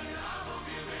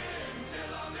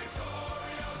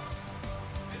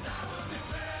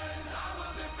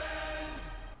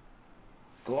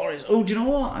 Glorious. Oh, do you know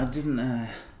what? I didn't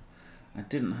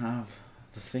have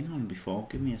the thing on before.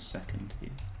 Give me a second here.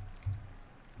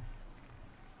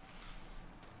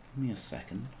 Give me a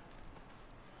second.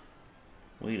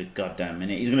 Wait a goddamn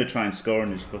minute. He's going to try and score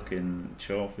on his fucking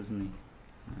Chorf, isn't he?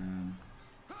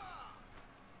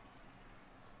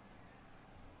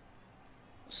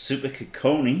 Super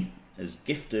Kikoni has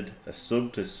gifted a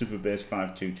sub to Superbase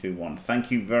 5221. Thank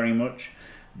you very much.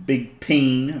 Big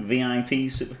Peen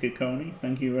VIP Super Kikoni.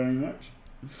 Thank you very much.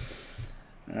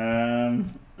 I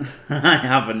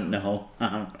haven't, no.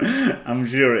 I'm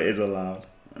sure it is allowed.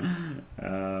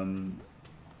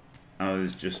 I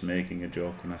was just making a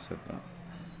joke when I said that.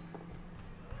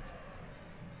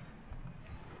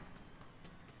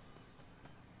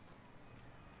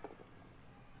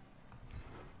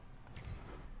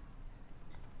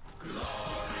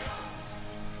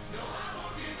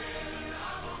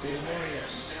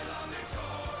 Glorious.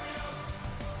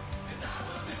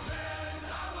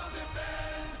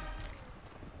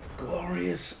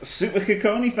 Glorious. Super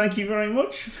Kikoni, thank you very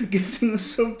much for gifting the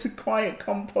sub to Quiet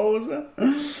Composer.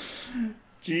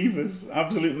 Jeebus,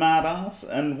 absolute mad ass.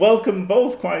 And welcome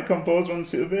both Quiet Composer and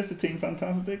Superbase to Team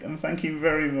Fantastic. And thank you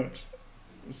very much,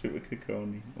 Super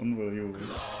Kikoni. Unbelievable.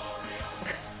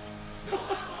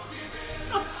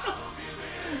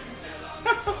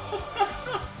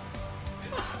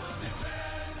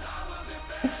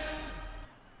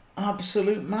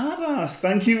 Absolute madass.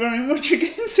 Thank you very much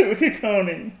again, Super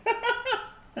Kikoni.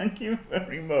 Thank you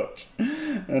very much.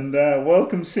 And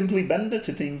welcome Simply Bender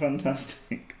to Team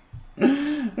Fantastic.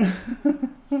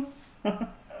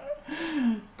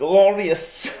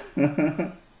 Glorious.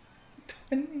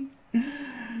 20.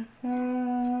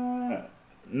 No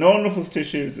Knuckles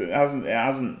tissues. It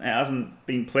hasn't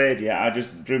been played yet. I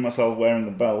just drew myself wearing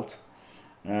the belt.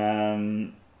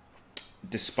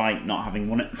 Despite not having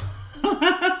won it.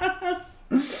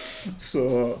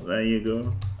 So there you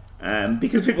go.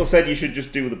 Because people said you should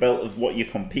just do the belt of what you're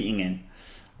competing in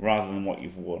rather than what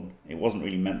you've won. It wasn't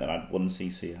really meant that I'd won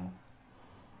CCL.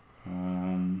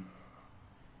 Oh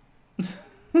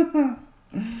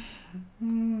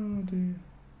dear.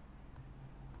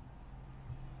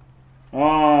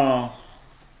 Oh,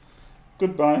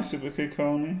 goodbye, Super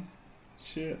Kikoni.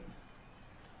 Shit.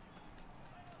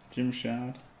 Jim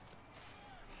Shard.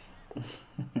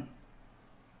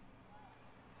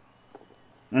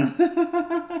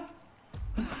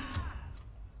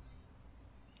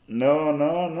 No,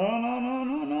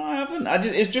 I haven't.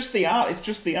 It's just the art. It's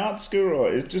just the art,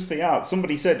 Skuro. It's just the art.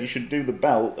 Somebody said you should do the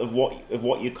belt of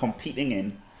what you're competing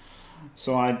in.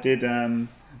 So I did.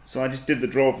 So I just did the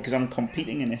draw because I'm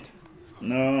competing in it.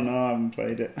 No, I haven't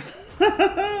played it.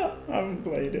 I haven't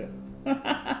played it.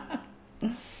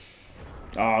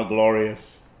 Ah,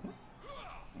 glorious.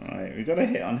 Alright, we got a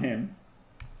hit on him.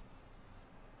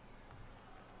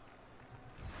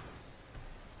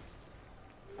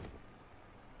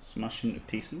 Smash him to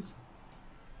pieces.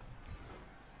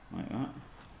 Like that.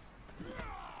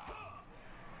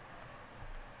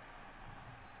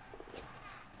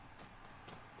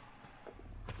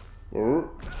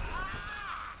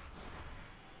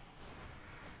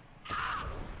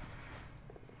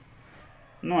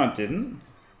 No, I didn't.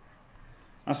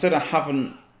 I said I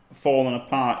haven't fallen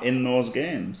apart in those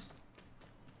games.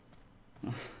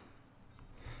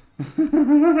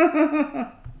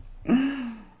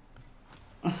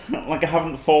 Like, I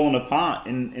haven't fallen apart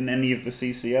in any of the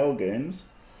CCL games.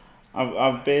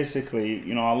 I've basically,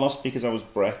 you know, I lost because I was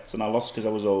Brett, and I lost because I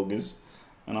was Ogres,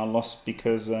 and I lost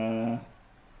because I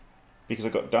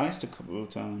got diced a couple of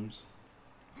times.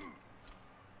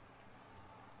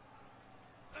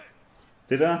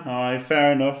 Did I? Alright,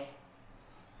 fair enough.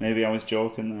 Maybe I was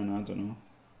joking then, I don't know.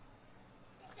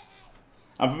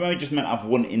 I maybe just meant I've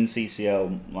won in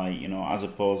CCL, like, you know, as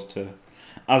opposed to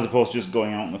just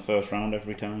going out in the first round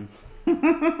every time.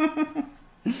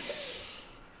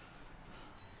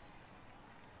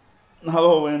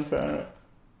 Hello, Wayne Ferret.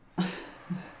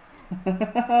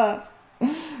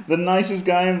 The nicest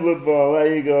guy in Blood Bowl.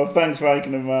 There you go. Thanks,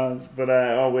 Viking of Mars. But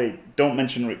oh wait, don't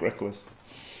mention Rick Reckless.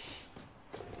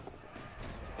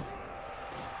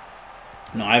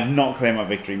 No, I have not claimed my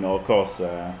victory. No, of course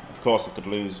I could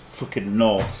lose. Fucking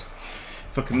Norse.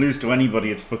 If I can lose to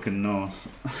anybody, it's fucking Norse.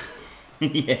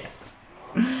 Yeah.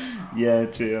 Yeah,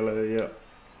 TLA, yeah.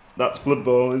 That's Blood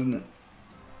Bowl, isn't it?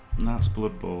 That's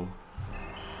Blood Bowl.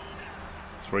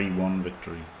 3-1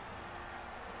 victory.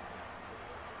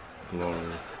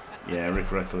 Glorious. Yeah,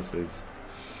 Rick Reckless is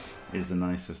the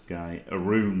nicest guy.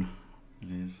 Arun,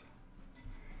 it is.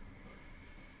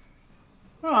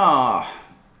 Ah,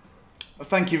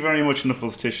 thank you very much,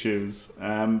 Knuffles Tissues.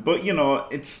 But you know,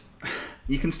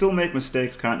 you can still make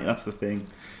mistakes, can't you? That's the thing.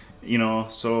 You know,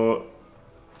 so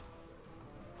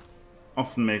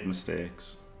often make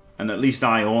mistakes, and at least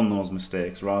I own those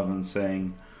mistakes rather than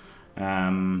saying,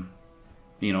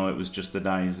 you know, it was just the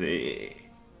dice.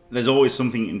 There's always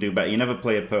something you can do better. You never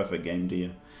play a perfect game, do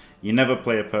you? You never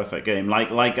play a perfect game. Like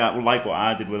what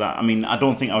I did with that. I mean, I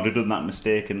don't think I would have done that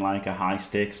mistake in like a high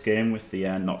stakes game with the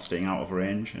not staying out of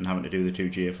range and having to do the 2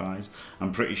 GFIs.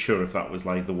 I'm pretty sure if that was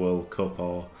like the World Cup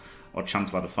or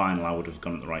Champs Ladder final, I would have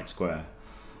gone at the right square.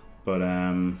 But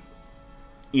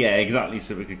yeah, exactly,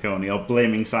 Civic or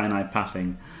blaming cyanide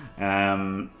patting.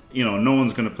 You know, no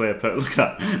one's going to play a look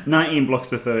at that. 19 blocks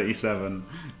to 37,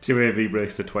 2 AV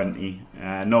breaks to 20.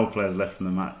 No players left in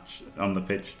the match. On the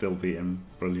pitch, still beat him.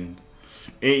 Brilliant.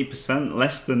 80%,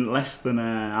 less than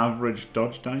average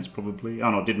dodge dice, probably.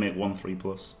 Oh no, did make 1-3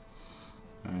 plus.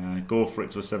 Go for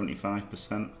it to a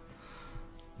 75%.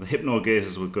 The hypno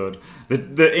gazes were good.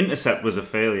 The intercept was a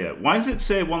failure. Why does it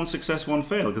say 1 success, 1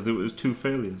 fail? Because there was 2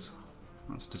 failures.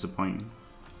 That's disappointing.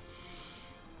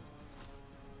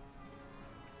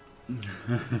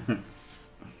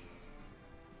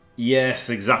 Yes,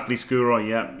 exactly, Skuroy,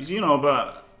 yeah. You know,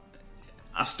 but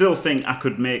I still think I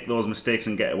could make those mistakes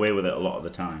and get away with it a lot of the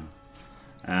time.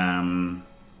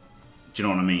 Do you know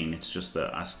what I mean? It's just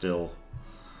that I still...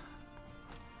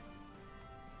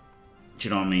 Do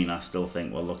you know what I mean? I still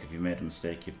think, well, look, if you've made a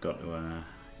mistake, you've got to own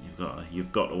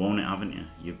it, haven't you?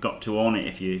 You've got to own it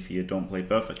if you don't play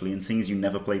perfectly. And seeing as you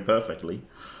never play perfectly,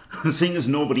 seeing as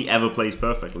nobody ever plays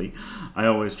perfectly, I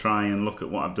always try and look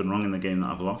at what I've done wrong in the game that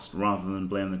I've lost, rather than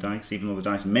blame the dice, even though the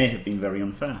dice may have been very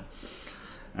unfair.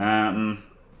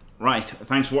 Right,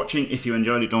 thanks for watching. If you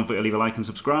enjoyed it, don't forget to leave a like and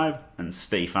subscribe, and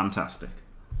stay fantastic.